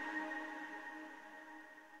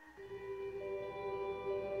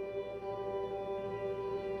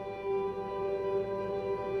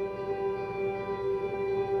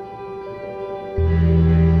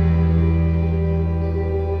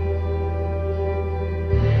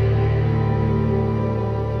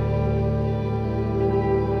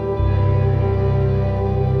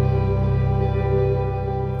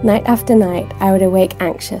 Night after night, I would awake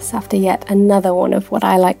anxious after yet another one of what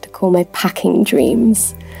I like to call my packing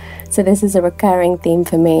dreams. So this is a recurring theme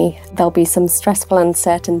for me. There'll be some stressful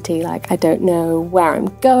uncertainty, like I don't know where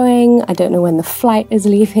I'm going, I don't know when the flight is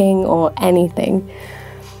leaving or anything.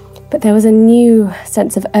 But there was a new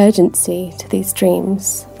sense of urgency to these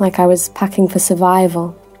dreams, like I was packing for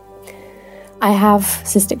survival. I have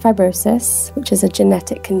cystic fibrosis, which is a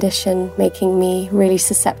genetic condition making me really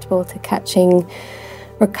susceptible to catching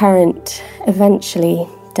recurrent, eventually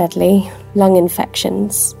deadly lung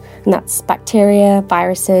infections. And that's bacteria,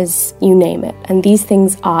 viruses, you name it. And these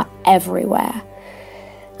things are everywhere.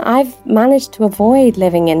 I've managed to avoid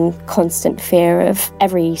living in constant fear of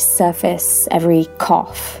every surface, every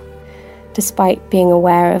cough, despite being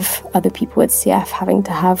aware of other people with CF having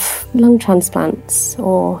to have lung transplants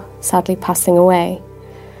or sadly passing away.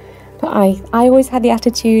 But I always had the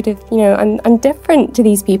attitude of, I'm different to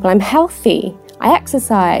these people. I'm healthy. I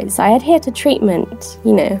exercise. I adhere to treatment.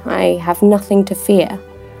 I have nothing to fear.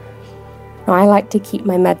 I like to keep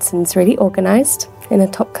my medicines really organised in a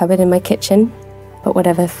top cupboard in my kitchen, but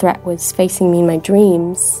whatever threat was facing me in my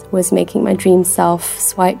dreams was making my dream self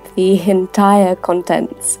swipe the entire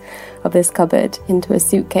contents of this cupboard into a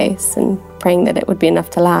suitcase and praying that it would be enough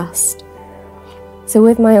to last. So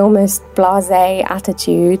with my almost blasé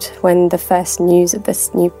attitude, when the first news of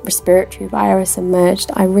this new respiratory virus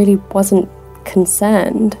emerged, I really wasn't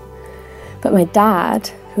concerned. But my dad,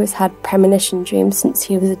 who has had premonition dreams since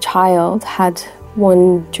he was a child, had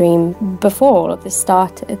one dream before all of this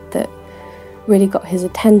started that really got his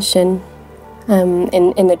attention.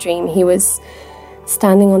 In the dream, he was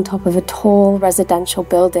standing on top of a tall residential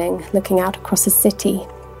building looking out across a city,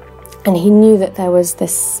 and he knew that there was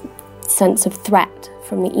this sense of threat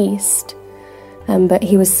from the east, but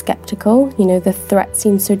he was skeptical. The threat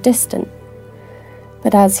seemed so distant.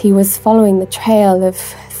 But as he was following the trail of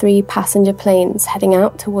 3 passenger planes heading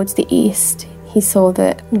out towards the east, he saw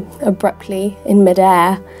that abruptly, in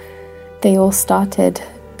midair, they all started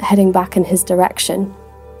heading back in his direction.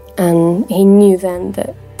 And he knew then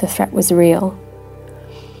that the threat was real.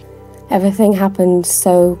 Everything happened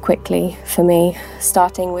so quickly for me,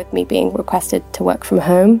 starting with me being requested to work from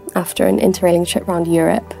home after an interrailing trip around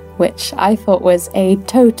Europe, which I thought was a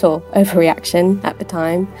total overreaction at the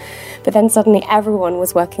time. But then suddenly everyone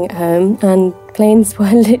was working at home and planes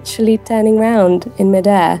were literally turning round in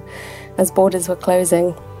midair as borders were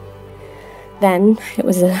closing. Then it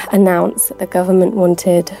was announced that the government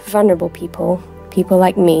wanted vulnerable people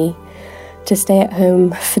like me, to stay at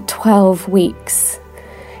home for 12 weeks,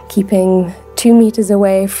 keeping 2 meters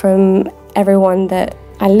away from everyone that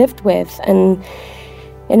I lived with, and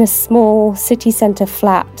in a small city centre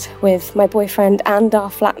flat with my boyfriend and our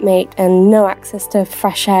flatmate and no access to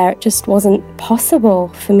fresh air. It just wasn't possible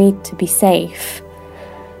for me to be safe.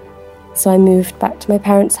 So I moved back to my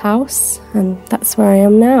parents' house, and that's where I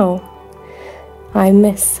am now. I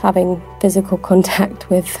miss having physical contact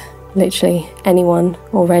with literally anyone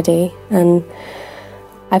already, and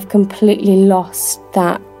I've completely lost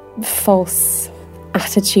that false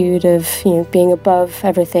attitude of, being above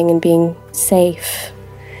everything and being safe.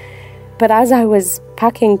 But as I was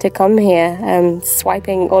packing to come here,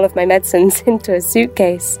 swiping all of my medicines into a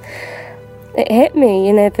suitcase, it hit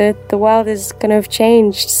me, the world is going to have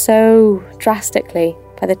changed so drastically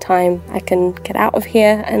by the time I can get out of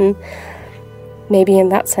here, and maybe in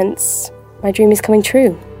that sense, my dream is coming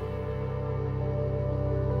true.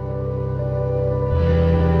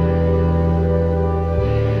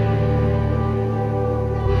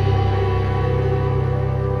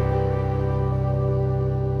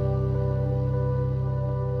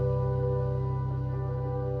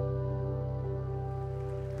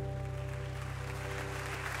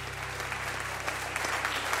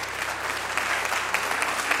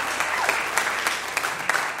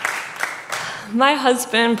 My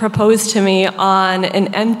husband proposed to me on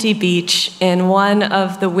an empty beach in one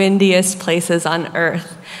of the windiest places on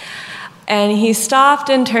earth. And he stopped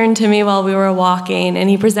and turned to me while we were walking, and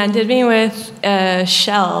he presented me with a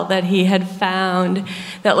shell that he had found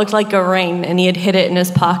that looked like a ring, and he had hid it in his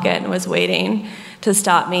pocket and was waiting to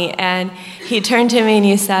stop me. And he turned to me and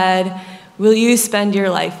he said, "Will you spend your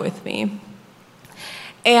life with me?"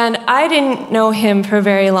 And I didn't know him for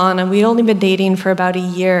very long, and we'd only been dating for about a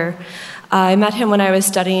year. I met him when I was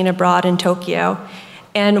studying abroad in Tokyo.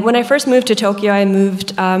 And when I first moved to Tokyo, I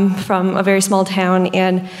moved from a very small town,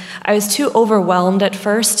 and I was too overwhelmed at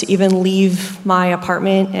first to even leave my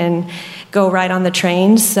apartment and go ride on the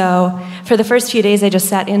train. So for the first few days, I just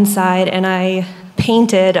sat inside and I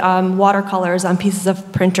painted watercolors on pieces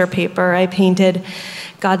of printer paper. I painted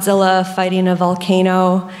Godzilla fighting a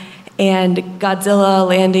volcano, and Godzilla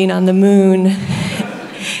landing on the moon,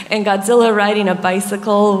 and Godzilla riding a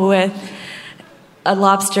bicycle with a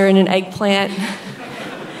lobster and an eggplant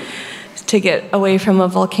to get away from a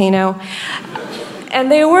volcano. And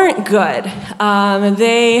they weren't good. I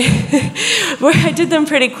did them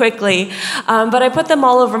pretty quickly, but I put them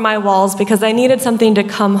all over my walls because I needed something to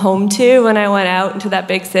come home to when I went out into that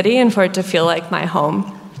big city and for it to feel like my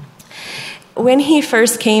home. When he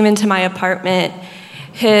first came into my apartment,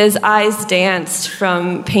 his eyes danced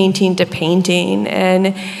from painting to painting,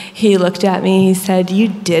 and he looked at me, he said, "You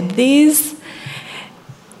did these?"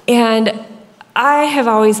 And I have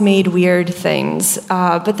always made weird things,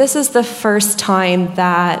 but this is the first time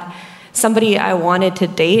that somebody I wanted to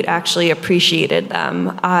date actually appreciated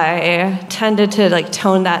them. I tended to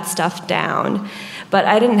tone that stuff down, but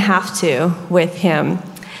I didn't have to with him.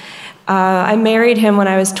 I married him when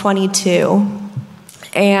I was 22,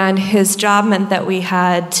 and his job meant that we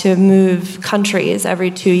had to move countries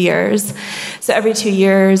every 2 years. So every 2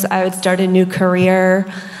 years, I would start a new career.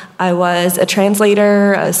 I was a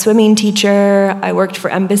translator, a swimming teacher, I worked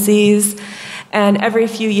for embassies, and every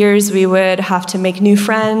few years we would have to make new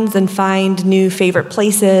friends and find new favorite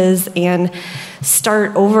places and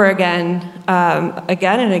start over again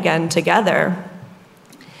and again together.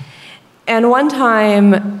 And one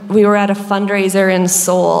time we were at a fundraiser in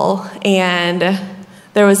Seoul, and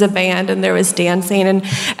there was a band and there was dancing, and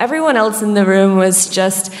everyone else in the room was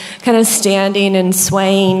just kind of standing and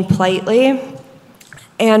swaying politely.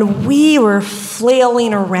 And we were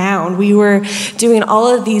flailing around. We were doing all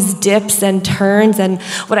of these dips and turns and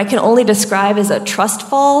what I can only describe as a trust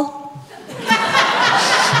fall.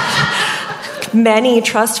 Many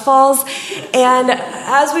trust falls. And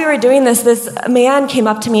as we were doing this man came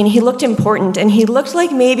up to me and he looked important and he looked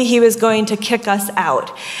like maybe he was going to kick us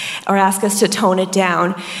out or ask us to tone it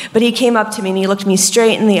down. But he came up to me and he looked me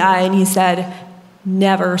straight in the eye and he said,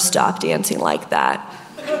 "Never stop dancing like that."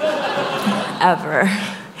 Ever.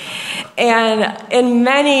 And in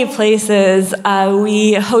many places,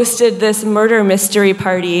 we hosted this murder mystery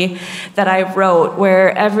party that I wrote,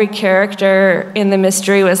 where every character in the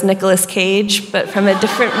mystery was Nicolas Cage, but from a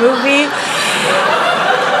different movie.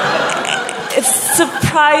 It's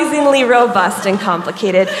surprisingly robust and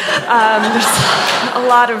complicated. There's a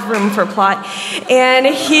lot of room for plot. And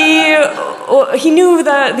he knew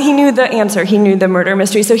the answer. He knew the murder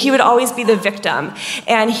mystery. So he would always be the victim.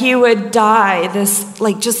 And he would die this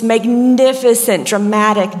just magnificent,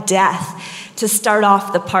 dramatic death to start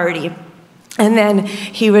off the party. And then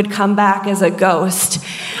he would come back as a ghost.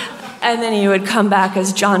 And then he would come back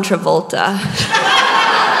as John Travolta.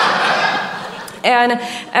 And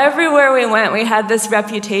everywhere we went, we had this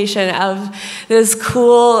reputation of this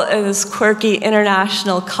cool, this quirky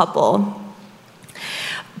international couple.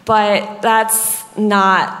 But that's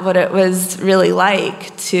not what it was really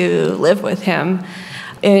like to live with him.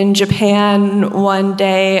 In Japan, one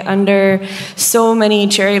day, under so many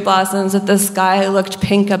cherry blossoms that the sky looked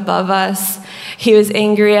pink above us, he was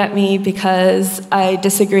angry at me because I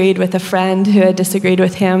disagreed with a friend who had disagreed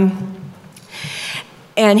with him.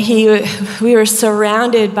 And we were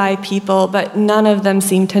surrounded by people, but none of them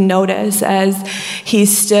seemed to notice as he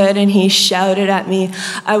stood and he shouted at me,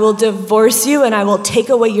 "I will divorce you and I will take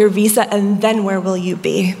away your visa, and then where will you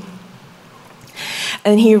be?"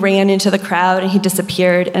 And he ran into the crowd and he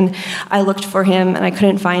disappeared, and I looked for him and I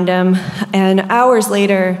couldn't find him. And hours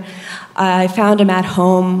later, I found him at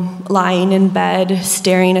home, lying in bed,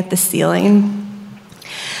 staring at the ceiling.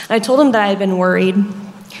 And I told him that I had been worried, and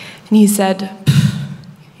he said,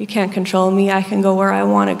 "You can't control me. I can go where I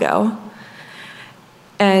want to go."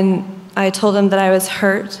 And I told him that I was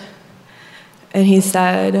hurt, and he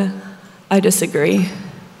said, "I disagree."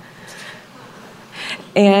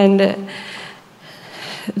 And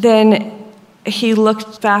then he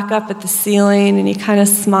looked back up at the ceiling, and he kind of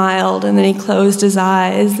smiled, and then he closed his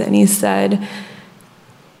eyes, and he said,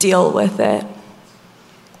 "Deal with it."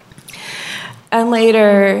 And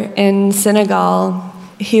later in Senegal,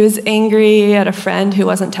 he was angry at a friend who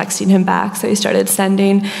wasn't texting him back, so he started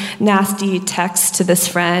sending nasty texts to this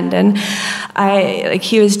friend. And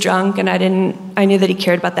he was drunk, and I knew that he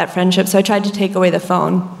cared about that friendship, so I tried to take away the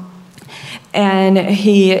phone. And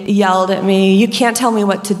he yelled at me, "You can't tell me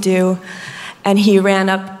what to do." And he ran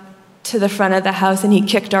up to the front of the house and he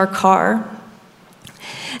kicked our car.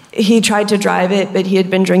 He tried to drive it, but he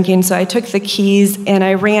had been drinking, so I took the keys and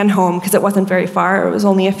I ran home because it wasn't very far. It was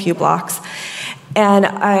only a few blocks. And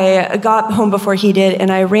I got home before he did,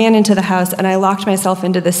 and I ran into the house and I locked myself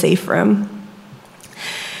into the safe room.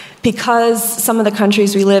 Because some of the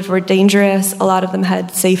countries we lived were dangerous, a lot of them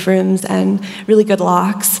had safe rooms and really good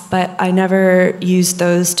locks, but I never used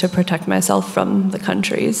those to protect myself from the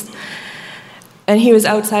countries. And he was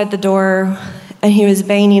outside the door, and he was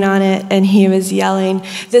banging on it, and he was yelling,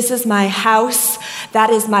 "This is my house, that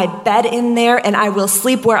is my bed in there, and I will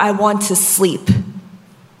sleep where I want to sleep."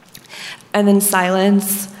 And then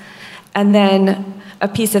silence, and then a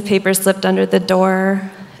piece of paper slipped under the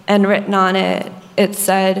door, and written on it, it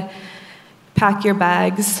said, "Pack your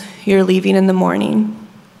bags, you're leaving in the morning."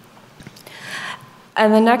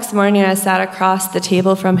 And the next morning, I sat across the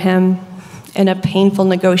table from him in a painful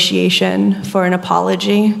negotiation for an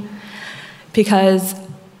apology, because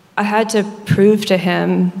I had to prove to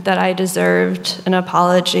him that I deserved an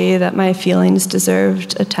apology, that my feelings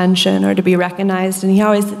deserved attention or to be recognized. And he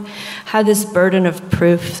always had this burden of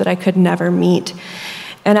proof that I could never meet.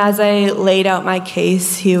 And as I laid out my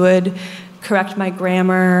case, he would correct my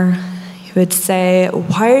grammar. He would say,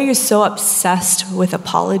 "Why are you so obsessed with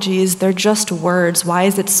apologies? They're just words. Why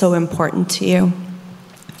is it so important to you?"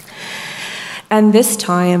 And this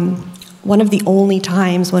time, one of the only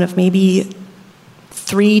times, one of maybe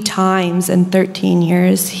 3 times in 13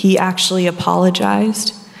 years, he actually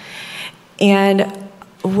apologized. And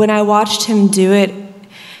when I watched him do it,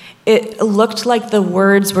 it looked like the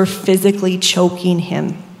words were physically choking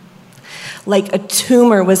him. Like a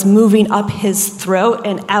tumor was moving up his throat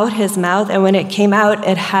and out his mouth, and when it came out,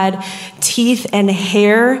 it had teeth and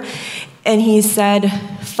hair. And he said,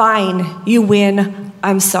 "Fine, you win.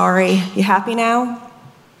 I'm sorry. You happy now?"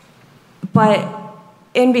 But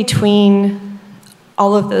in between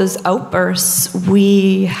all of those outbursts,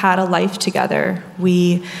 we had a life together.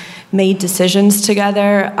 We made decisions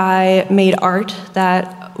together. I made art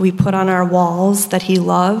that we put on our walls that he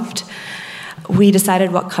loved. We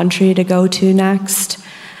decided what country to go to next.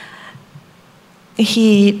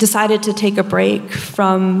 He decided to take a break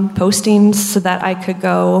from postings so that I could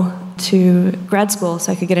go to grad school,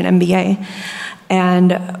 so I could get an MBA.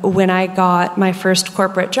 And when I got my first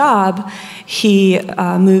corporate job, he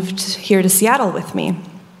moved here to Seattle with me.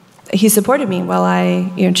 He supported me while I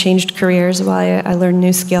changed careers, while I learned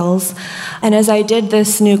new skills. And as I did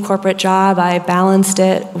this new corporate job, I balanced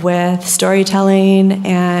it with storytelling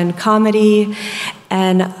and comedy.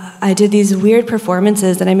 And I did these weird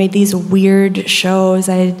performances, and I made these weird shows.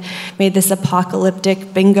 I made this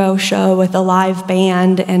apocalyptic bingo show with a live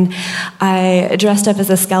band, and I dressed up as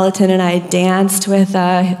a skeleton, and I danced with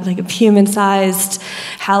a human-sized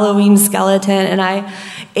Halloween skeleton, and I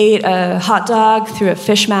ate a hot dog through a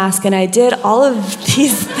fish mask, and I did all of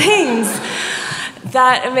these things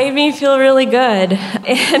that made me feel really good.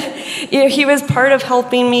 And he was part of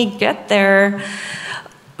helping me get there.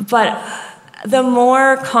 But the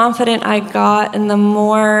more confident I got and the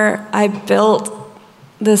more I built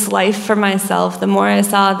this life for myself, the more I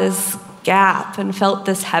saw this gap and felt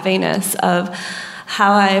this heaviness of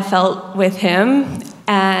how I felt with him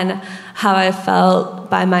and how I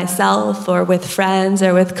felt by myself or with friends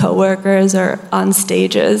or with coworkers or on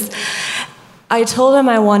stages. I told him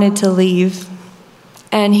I wanted to leave,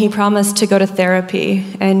 and he promised to go to therapy,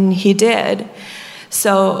 and he did.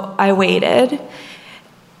 So I waited.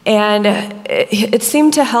 And it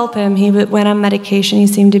seemed to help him. He went on medication. He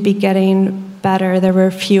seemed to be getting better. There were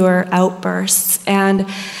fewer outbursts. And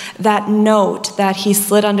that note that he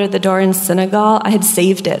slid under the door in Senegal, I had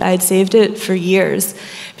saved it. I had saved it for years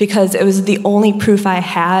because it was the only proof I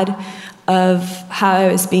had of how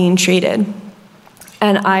I was being treated.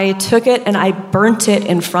 And I took it and I burnt it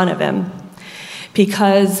in front of him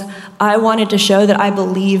because I wanted to show that I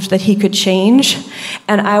believed that he could change,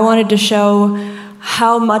 and I wanted to show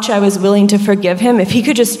how much I was willing to forgive him. If he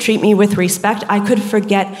could just treat me with respect, I could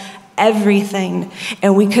forget everything,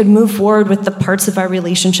 and we could move forward with the parts of our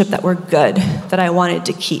relationship that were good, that I wanted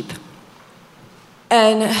to keep.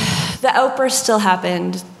 And the outbursts still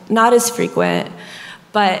happened, not as frequent,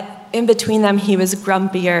 but in between them he was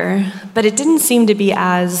grumpier, but it didn't seem to be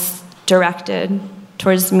as directed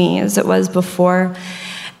towards me as it was before.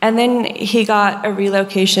 And then he got a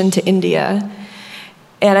relocation to India.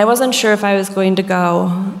 And I wasn't sure if I was going to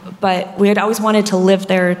go, but we had always wanted to live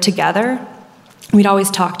there together. We'd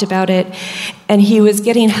always talked about it. And he was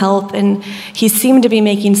getting help, and he seemed to be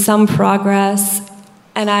making some progress.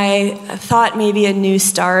 And I thought maybe a new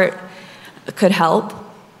start could help.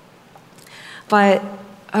 But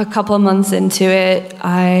a couple of months into it,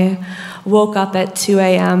 I woke up at 2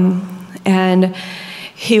 a.m. and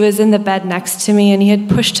he was in the bed next to me, and he had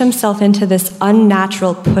pushed himself into this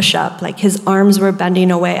unnatural push-up, like his arms were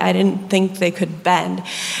bending away. I didn't think they could bend.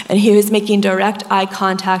 And he was making direct eye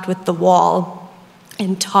contact with the wall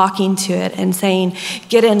and talking to it and saying,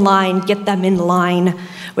 "Get in line, get them in line,"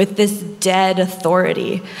 with this dead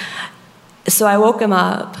authority. So I woke him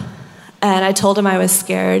up, and I told him I was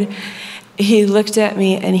scared. He looked at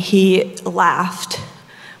me, and he laughed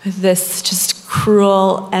with this just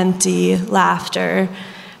cruel, empty laughter,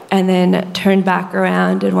 and then turned back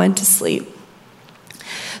around and went to sleep.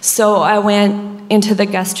 So I went into the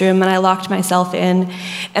guest room and I locked myself in,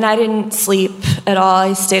 and I didn't sleep at all.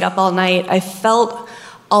 I stayed up all night. I felt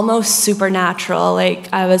almost supernatural, like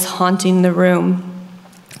I was haunting the room.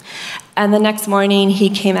 And the next morning he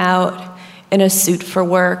came out in a suit for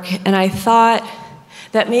work, and I thought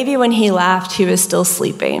that maybe when he laughed he was still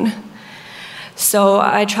sleeping. So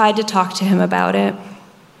I tried to talk to him about it,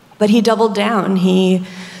 but he doubled down. He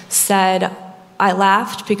said, "I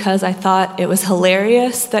laughed because I thought it was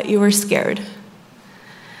hilarious that you were scared."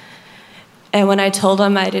 And when I told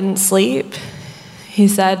him I didn't sleep, he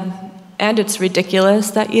said, "And it's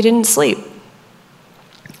ridiculous that you didn't sleep."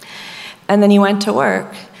 And then he went to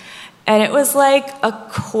work. And it was like a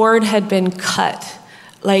cord had been cut.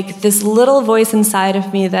 Like this little voice inside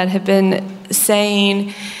of me that had been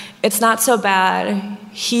saying, "It's not so bad.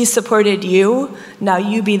 He supported you. Now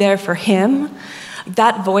you be there for him."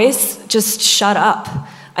 That voice just shut up.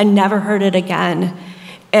 I never heard it again.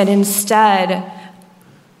 And instead,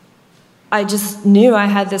 I just knew I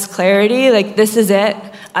had this clarity, like this is it.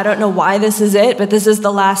 I don't know why this is it, but this is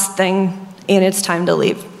the last thing, and it's time to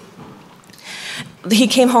leave. He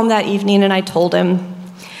came home that evening and I told him,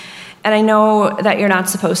 and I know that you're not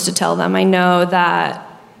supposed to tell them. I know that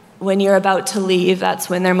when you're about to leave, that's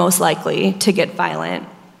when they're most likely to get violent.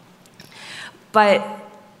 But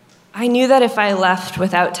I knew that if I left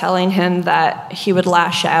without telling him, that he would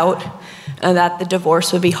lash out and that the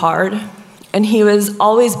divorce would be hard. And he was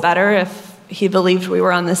always better if he believed we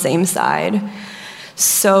were on the same side.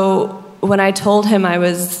 So when I told him, I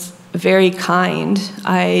was very kind.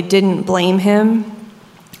 I didn't blame him.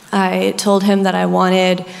 I told him that I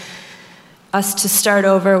wanted us to start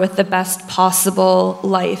over with the best possible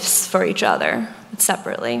lives for each other,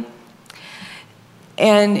 separately.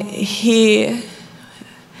 And he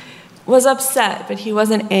was upset, but he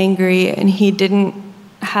wasn't angry, and he didn't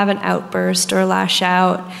have an outburst or lash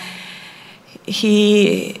out.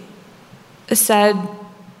 He said,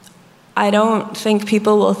 "I don't think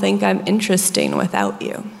people will think I'm interesting without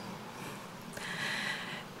you."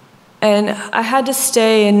 And I had to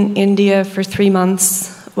stay in India for 3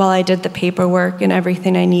 months while I did the paperwork and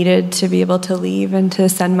everything I needed to be able to leave and to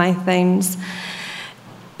send my things.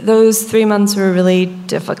 Those 3 months were really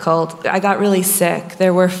difficult. I got really sick.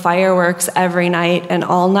 There were fireworks every night and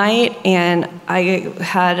all night, and I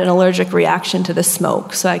had an allergic reaction to the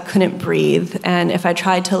smoke, so I couldn't breathe. And if I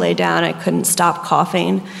tried to lay down, I couldn't stop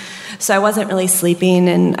coughing. So I wasn't really sleeping,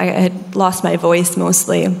 and I had lost my voice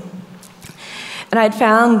mostly. And I'd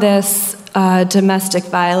found this domestic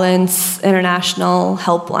violence international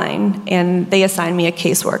helpline, and they assigned me a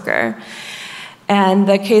caseworker. And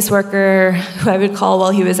the caseworker, who I would call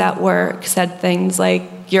while he was at work, said things like,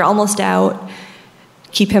 "You're almost out.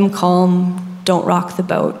 Keep him calm. Don't rock the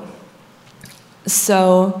boat."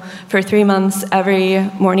 So for 3 months, every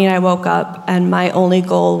morning I woke up, and my only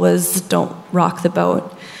goal was don't rock the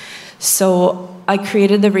boat. So I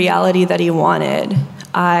created the reality that he wanted.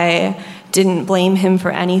 I didn't blame him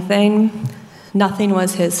for anything. Nothing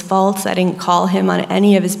was his fault. I didn't call him on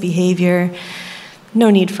any of his behavior. No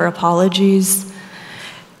need for apologies.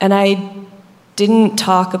 And I didn't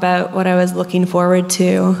talk about what I was looking forward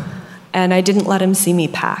to, and I didn't let him see me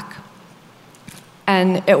pack.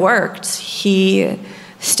 And it worked. He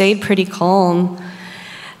stayed pretty calm,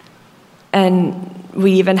 and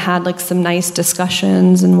we even had like some nice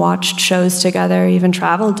discussions and watched shows together, even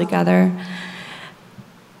traveled together.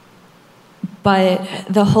 But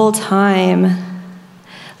the whole time,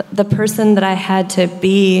 the person that I had to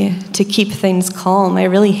be to keep things calm, I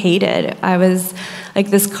really hated. I was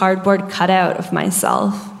like this cardboard cutout of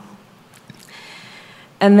myself.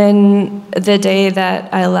 And then the day that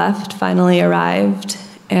I left finally arrived,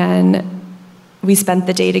 and we spent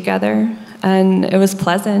the day together, and it was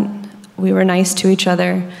pleasant. We were nice to each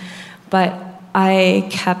other, but I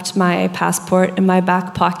kept my passport in my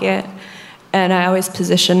back pocket, and I always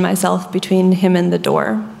positioned myself between him and the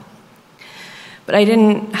door. But I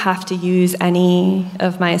didn't have to use any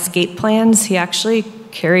of my escape plans. He actually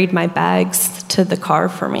carried my bags to the car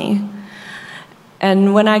for me.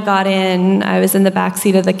 And when I got in, I was in the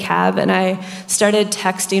backseat of the cab, and I started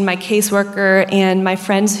texting my caseworker and my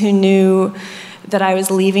friends who knew that I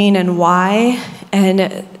was leaving and why,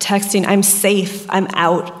 and texting, "I'm safe, I'm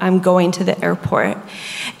out, I'm going to the airport."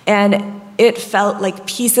 And it felt like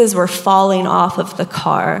pieces were falling off of the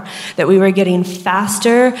car, that we were getting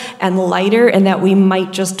faster and lighter, and that we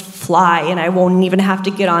might just fly, and I won't even have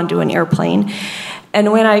to get onto an airplane.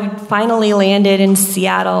 And when I finally landed in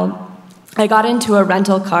Seattle, I got into a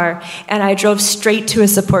rental car, and I drove straight to a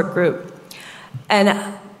support group. And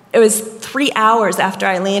it was 3 hours after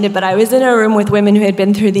I landed, but I was in a room with women who had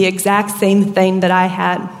been through the exact same thing that I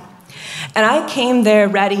had. And I came there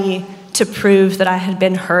ready to prove that I had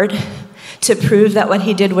been hurt, to prove that what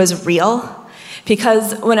he did was real.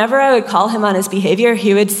 Because whenever I would call him on his behavior,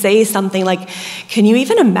 he would say something like, "Can you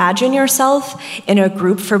even imagine yourself in a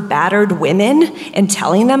group for battered women and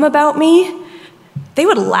telling them about me?" They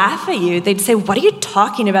would laugh at you. They'd say, "What are you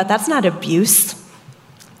talking about? That's not abuse."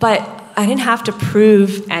 But I didn't have to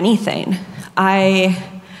prove anything. I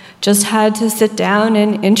just had to sit down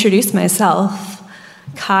and introduce myself.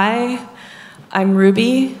 Kai, I'm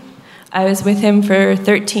Ruby. I was with him for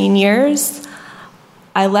 13 years.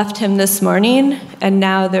 I left him this morning, and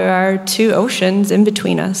now there are 2 oceans in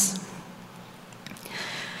between us.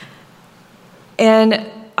 And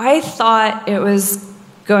I thought it was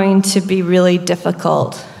going to be really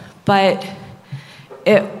difficult, but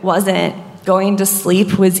it wasn't. Going to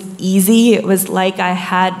sleep was easy. It was like I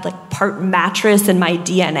had part mattress in my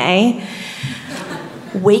DNA.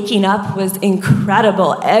 Waking up was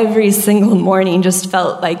incredible. Every single morning just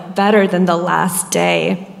felt like better than the last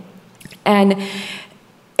day. And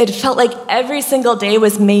it felt like every single day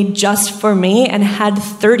was made just for me and had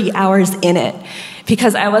 30 hours in it,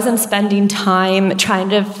 because I wasn't spending time trying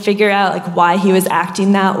to figure out why he was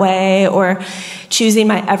acting that way or choosing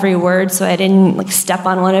my every word so I didn't step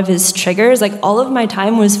on one of his triggers. All of my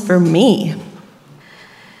time was for me.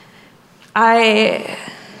 I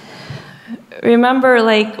remember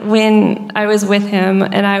when I was with him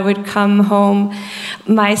and I would come home,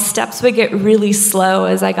 my steps would get really slow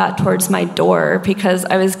as I got towards my door, because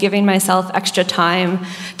I was giving myself extra time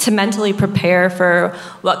to mentally prepare for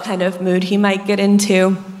what kind of mood he might get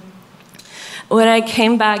into. When I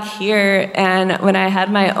came back here and when I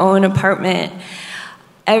had my own apartment,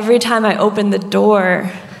 every time I opened the door,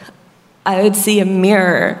 I would see a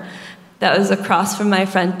mirror that was across from my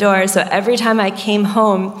front door. So every time I came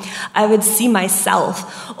home, I would see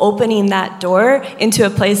myself opening that door into a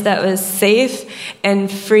place that was safe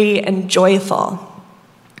and free and joyful.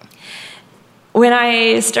 When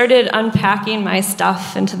I started unpacking my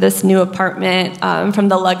stuff into this new apartment from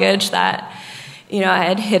the luggage that I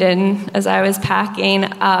had hidden as I was packing,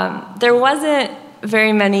 there wasn't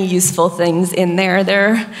very many useful things in there.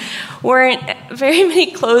 There weren't very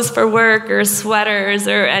many clothes for work or sweaters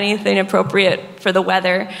or anything appropriate for the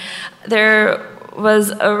weather. There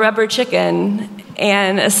was a rubber chicken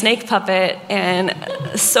and a snake puppet and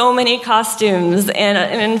so many costumes and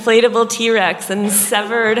an inflatable T-Rex and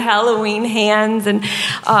severed Halloween hands and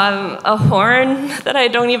a horn that I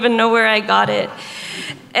don't even know where I got it.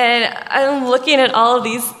 And I'm looking at all of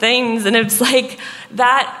these things, and it's like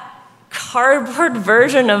that cardboard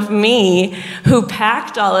version of me who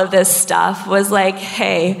packed all of this stuff was like,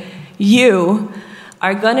 "Hey, you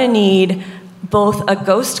are gonna need both a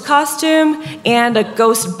ghost costume and a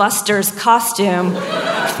Ghostbusters costume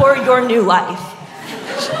for your new life."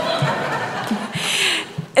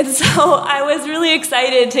 And so I was really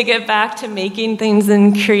excited to get back to making things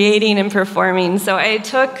and creating and performing. So I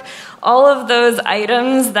took all of those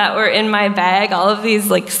items that were in my bag, all of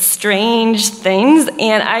these strange things,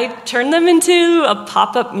 and I turned them into a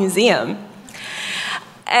pop-up museum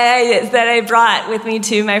that I brought with me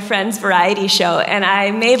to my friend's variety show. And I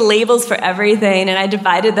made labels for everything, and I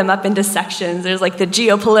divided them up into sections. There's the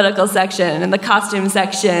geopolitical section and the costume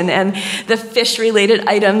section and the fish-related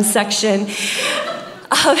items section.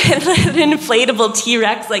 An inflatable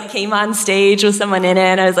T-Rex came on stage with someone in it,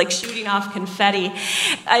 and I was shooting off confetti.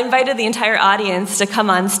 I invited the entire audience to come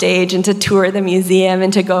on stage and to tour the museum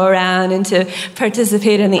and to go around and to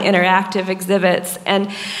participate in the interactive exhibits. And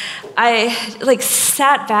I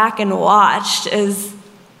sat back and watched as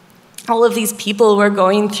all of these people were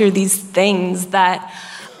going through these things that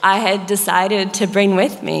I had decided to bring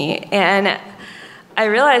with me. And I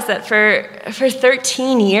realized that for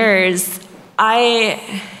 13 years,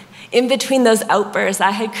 in between those outbursts,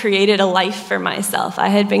 I had created a life for myself. I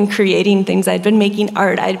had been creating things. I'd been making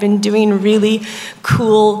art. I'd been doing really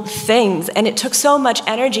cool things. And it took so much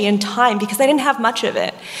energy and time because I didn't have much of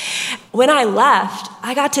it. When I left,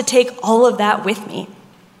 I got to take all of that with me.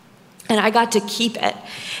 And I got to keep it.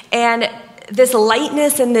 And this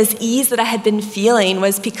lightness and this ease that I had been feeling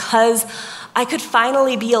was because I could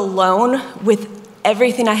finally be alone with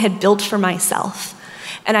everything I had built for myself.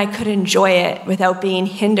 And I could enjoy it without being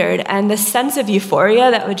hindered. And the sense of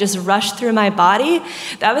euphoria that would just rush through my body,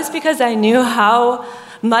 that was because I knew how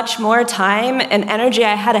much more time and energy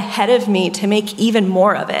I had ahead of me to make even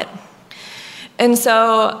more of it. And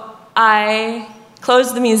so I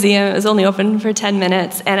closed the museum. It was only open for 10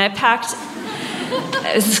 minutes. And I packed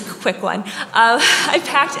This is a quick one. I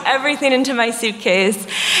packed everything into my suitcase,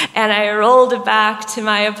 and I rolled it back to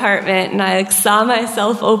my apartment, and I saw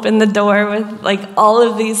myself open the door with all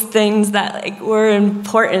of these things that were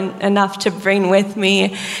important enough to bring with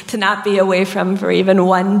me, to not be away from for even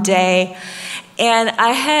one day. And I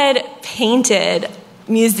had painted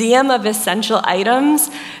Museum of Essential Items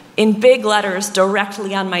in big letters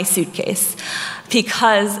directly on my suitcase,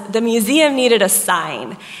 because the museum needed a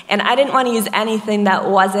sign, and I didn't want to use anything that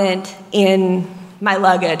wasn't in my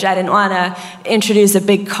luggage. I didn't want to introduce a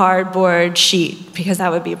big cardboard sheet, because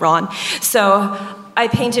that would be wrong. So I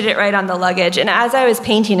painted it right on the luggage, and as I was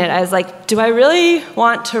painting it, I was like, do I really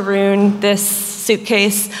want to ruin this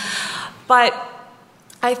suitcase? But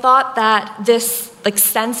I thought that this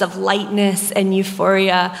sense of lightness and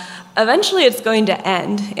euphoria, eventually it's going to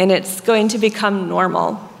end, and it's going to become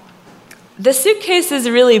normal. The suitcase is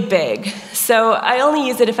really big, so I only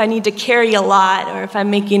use it if I need to carry a lot or if I'm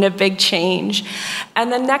making a big change.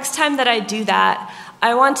 And the next time that I do that,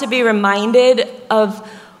 I want to be reminded of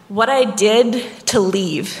what I did to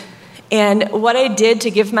leave and what I did to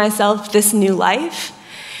give myself this new life.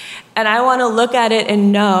 And I want to look at it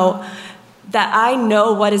and know that I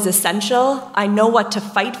know what is essential, I know what to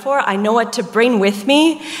fight for, I know what to bring with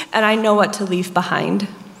me, and I know what to leave behind.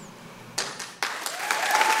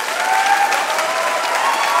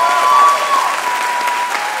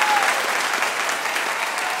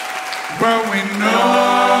 Well, we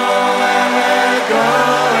know where we're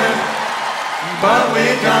going, but we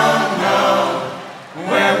don't know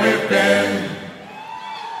where we've been.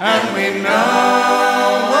 And we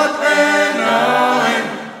know what we're knowing,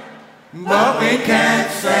 but we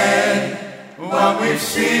can't say what we've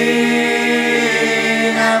seen.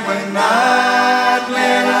 And we're not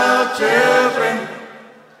little children,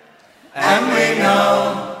 and we know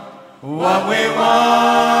what we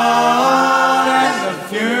want, and the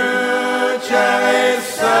future is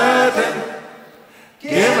certain.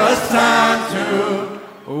 Give us time to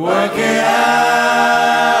work it out.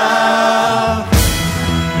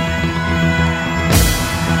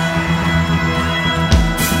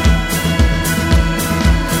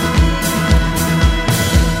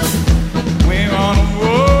 We're on a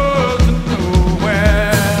road to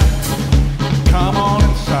nowhere. Come on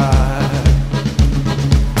inside.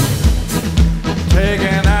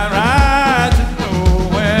 Taking that ride to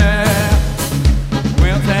nowhere.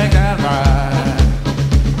 We'll take that ride.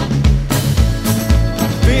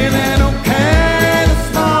 Feeling okay this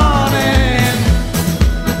morning,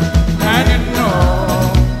 and you know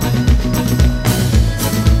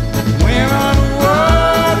we're on the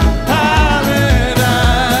road to paradise.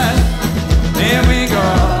 Here we go,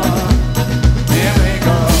 here we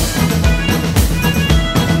go.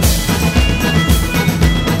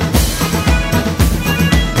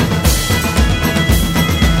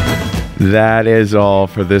 That is all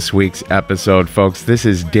for this week's episode, folks. This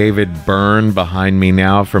is David Byrne behind me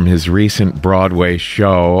now from his recent Broadway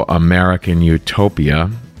show, American Utopia,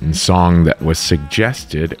 a song that was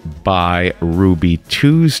suggested by Ruby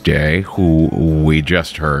Tuesday, who we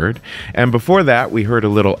just heard. And before that, we heard a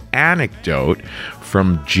little anecdote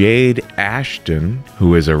from Jade Ashton,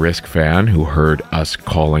 who is a Risk fan who heard us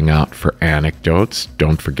calling out for anecdotes.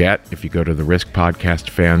 Don't forget, if you go to the Risk Podcast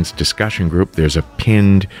Fans discussion group, there's a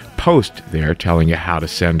pinned post there telling you how to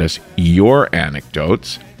send us your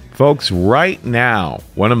anecdotes. Folks, right now,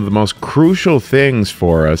 one of the most crucial things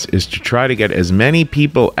for us is to try to get as many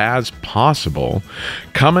people as possible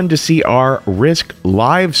coming to see our Risk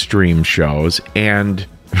live stream shows, and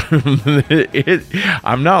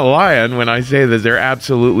I'm not lying when I say that they're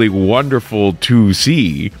absolutely wonderful to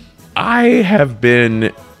see. I have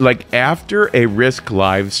been, after a Risk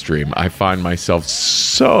live stream, I find myself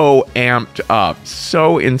so amped up,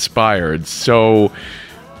 so inspired, so,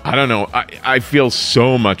 I don't know, I feel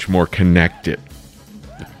so much more connected.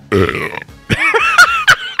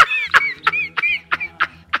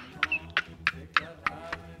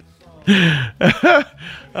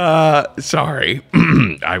 Sorry.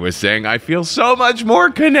 I was saying I feel so much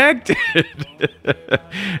more connected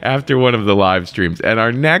after one of the live streams. And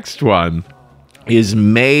our next one is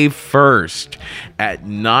May 1st at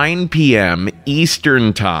 9 p.m.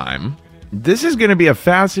 Eastern Time. This is going to be a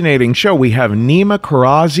fascinating show. We have Nima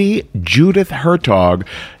Karazi, Judith Hertog,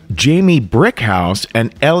 Jamie Brickhouse,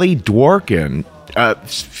 and Ellie Dworkin.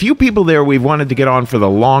 Few people there we've wanted to get on for the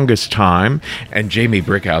longest time, and Jamie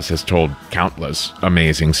Brickhouse has told countless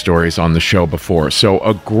amazing stories on the show before. So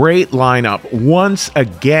a great lineup once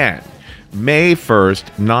again. May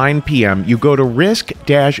 1st, 9 p.m. You go to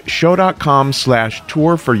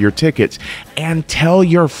risk-show.com/tour for your tickets and tell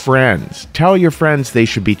your friends. Tell your friends they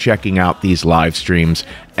should be checking out these live streams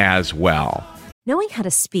as well. Knowing how to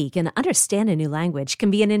speak and understand a new language can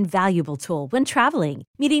be an invaluable tool when traveling,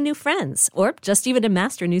 meeting new friends, or just even to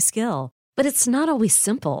master a new skill. But it's not always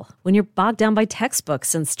simple when you're bogged down by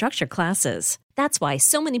textbooks and structured classes. That's why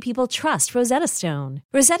so many people trust Rosetta Stone.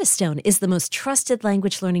 Rosetta Stone is the most trusted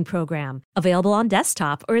language learning program, available on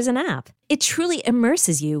desktop or as an app. It truly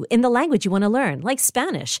immerses you in the language you want to learn, like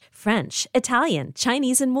Spanish, French, Italian,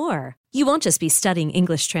 Chinese, and more. You won't just be studying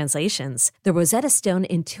English translations. The Rosetta Stone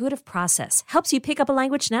intuitive process helps you pick up a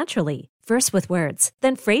language naturally, first with words,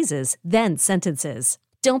 then phrases, then sentences.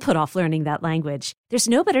 Don't put off learning that language. There's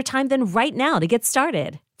no better time than right now to get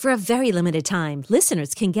started. For a very limited time,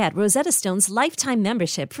 listeners can get Rosetta Stone's lifetime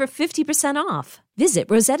membership for 50% off. Visit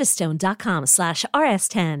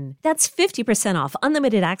rosettastone.com/rs10. That's 50% off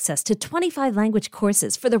unlimited access to 25 language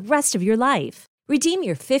courses for the rest of your life. Redeem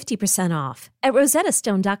your 50% off at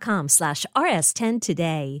rosettastone.com/rs10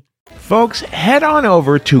 today. Folks, head on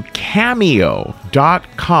over to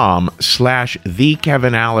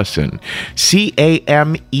cameo.com/thekevinallison.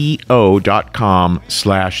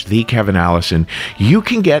 cameo.com/thekevinallison. You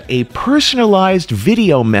can get a personalized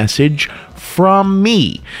video message from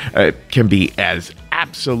me. It can be as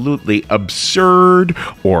absolutely absurd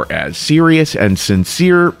or as serious and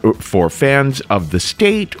sincere for fans of the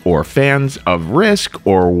state or fans of Risk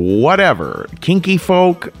or whatever. Kinky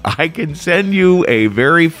folk, I can send you a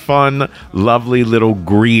very fun, lovely little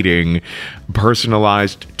greeting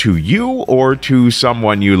personalized to you or to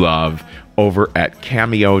someone you love over at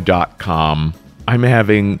cameo.com. I'm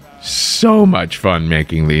having so much fun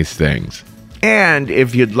making these things. And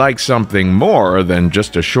if you'd like something more than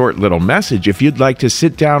just a short little message, if you'd like to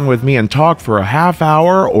sit down with me and talk for a half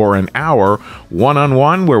hour or an hour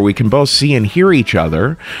one-on-one where we can both see and hear each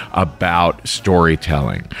other about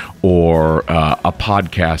storytelling or a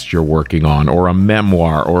podcast you're working on or a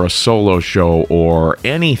memoir or a solo show or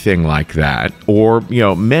anything like that, or,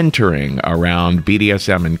 mentoring around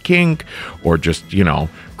BDSM and kink or just,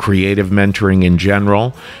 creative mentoring in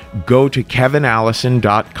general, go to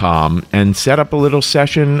kevinallison.com and set up a little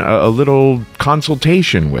session, a little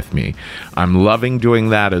consultation with me. I'm loving doing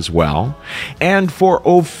that as well. And for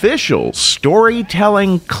official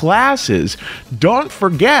storytelling classes, don't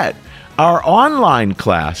forget our online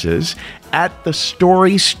classes at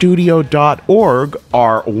thestorystudio.org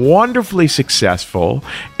are wonderfully successful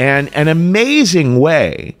and an amazing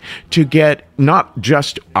way to get not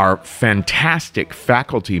just our fantastic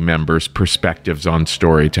faculty members' perspectives on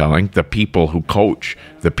storytelling, the people who coach,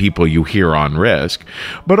 the people you hear on Risk,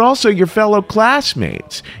 but also your fellow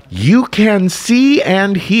classmates. You can see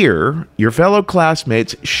and hear your fellow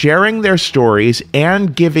classmates sharing their stories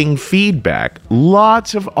and giving feedback.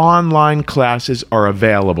 Lots of online classes are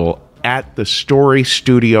available at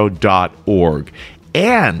thestorystudio.org.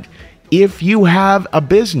 And if you have a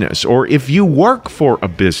business or if you work for a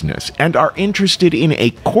business and are interested in a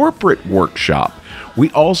corporate workshop, we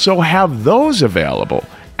also have those available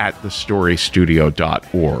at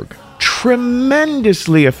thestorystudio.org.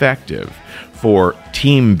 Tremendously effective for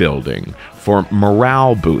team building, for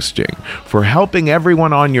morale boosting, for helping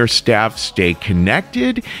everyone on your staff stay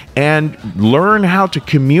connected and learn how to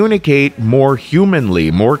communicate more humanly,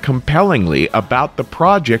 more compellingly about the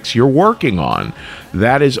projects you're working on.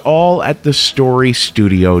 That is all at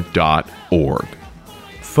thestorystudio.org.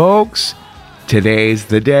 Folks, today's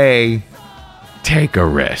the day. Take a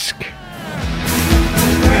risk.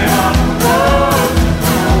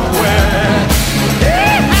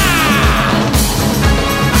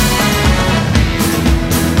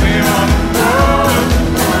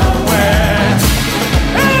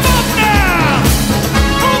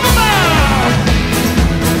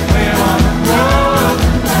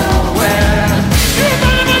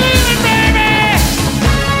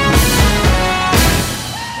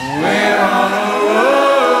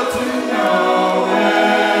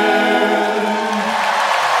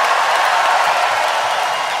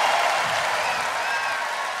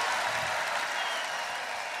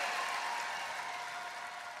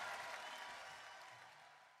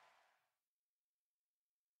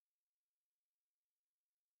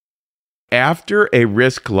 After a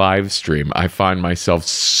Risk live stream, I find myself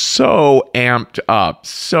so amped up,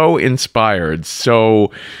 so inspired,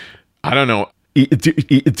 so, I don't know, I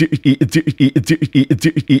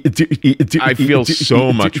feel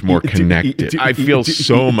so much more connected. I feel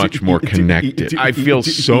so much more connected. I feel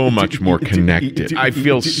so much more connected. I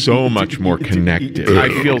feel so much more connected. I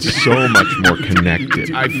feel so much more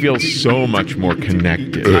connected. I feel so much more connected. I feel so much more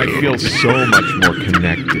connected. I feel so much more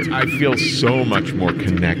connected. I feel so much more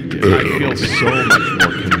connected. I feel so much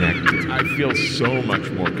more connected. I feel so much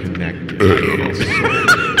more connected.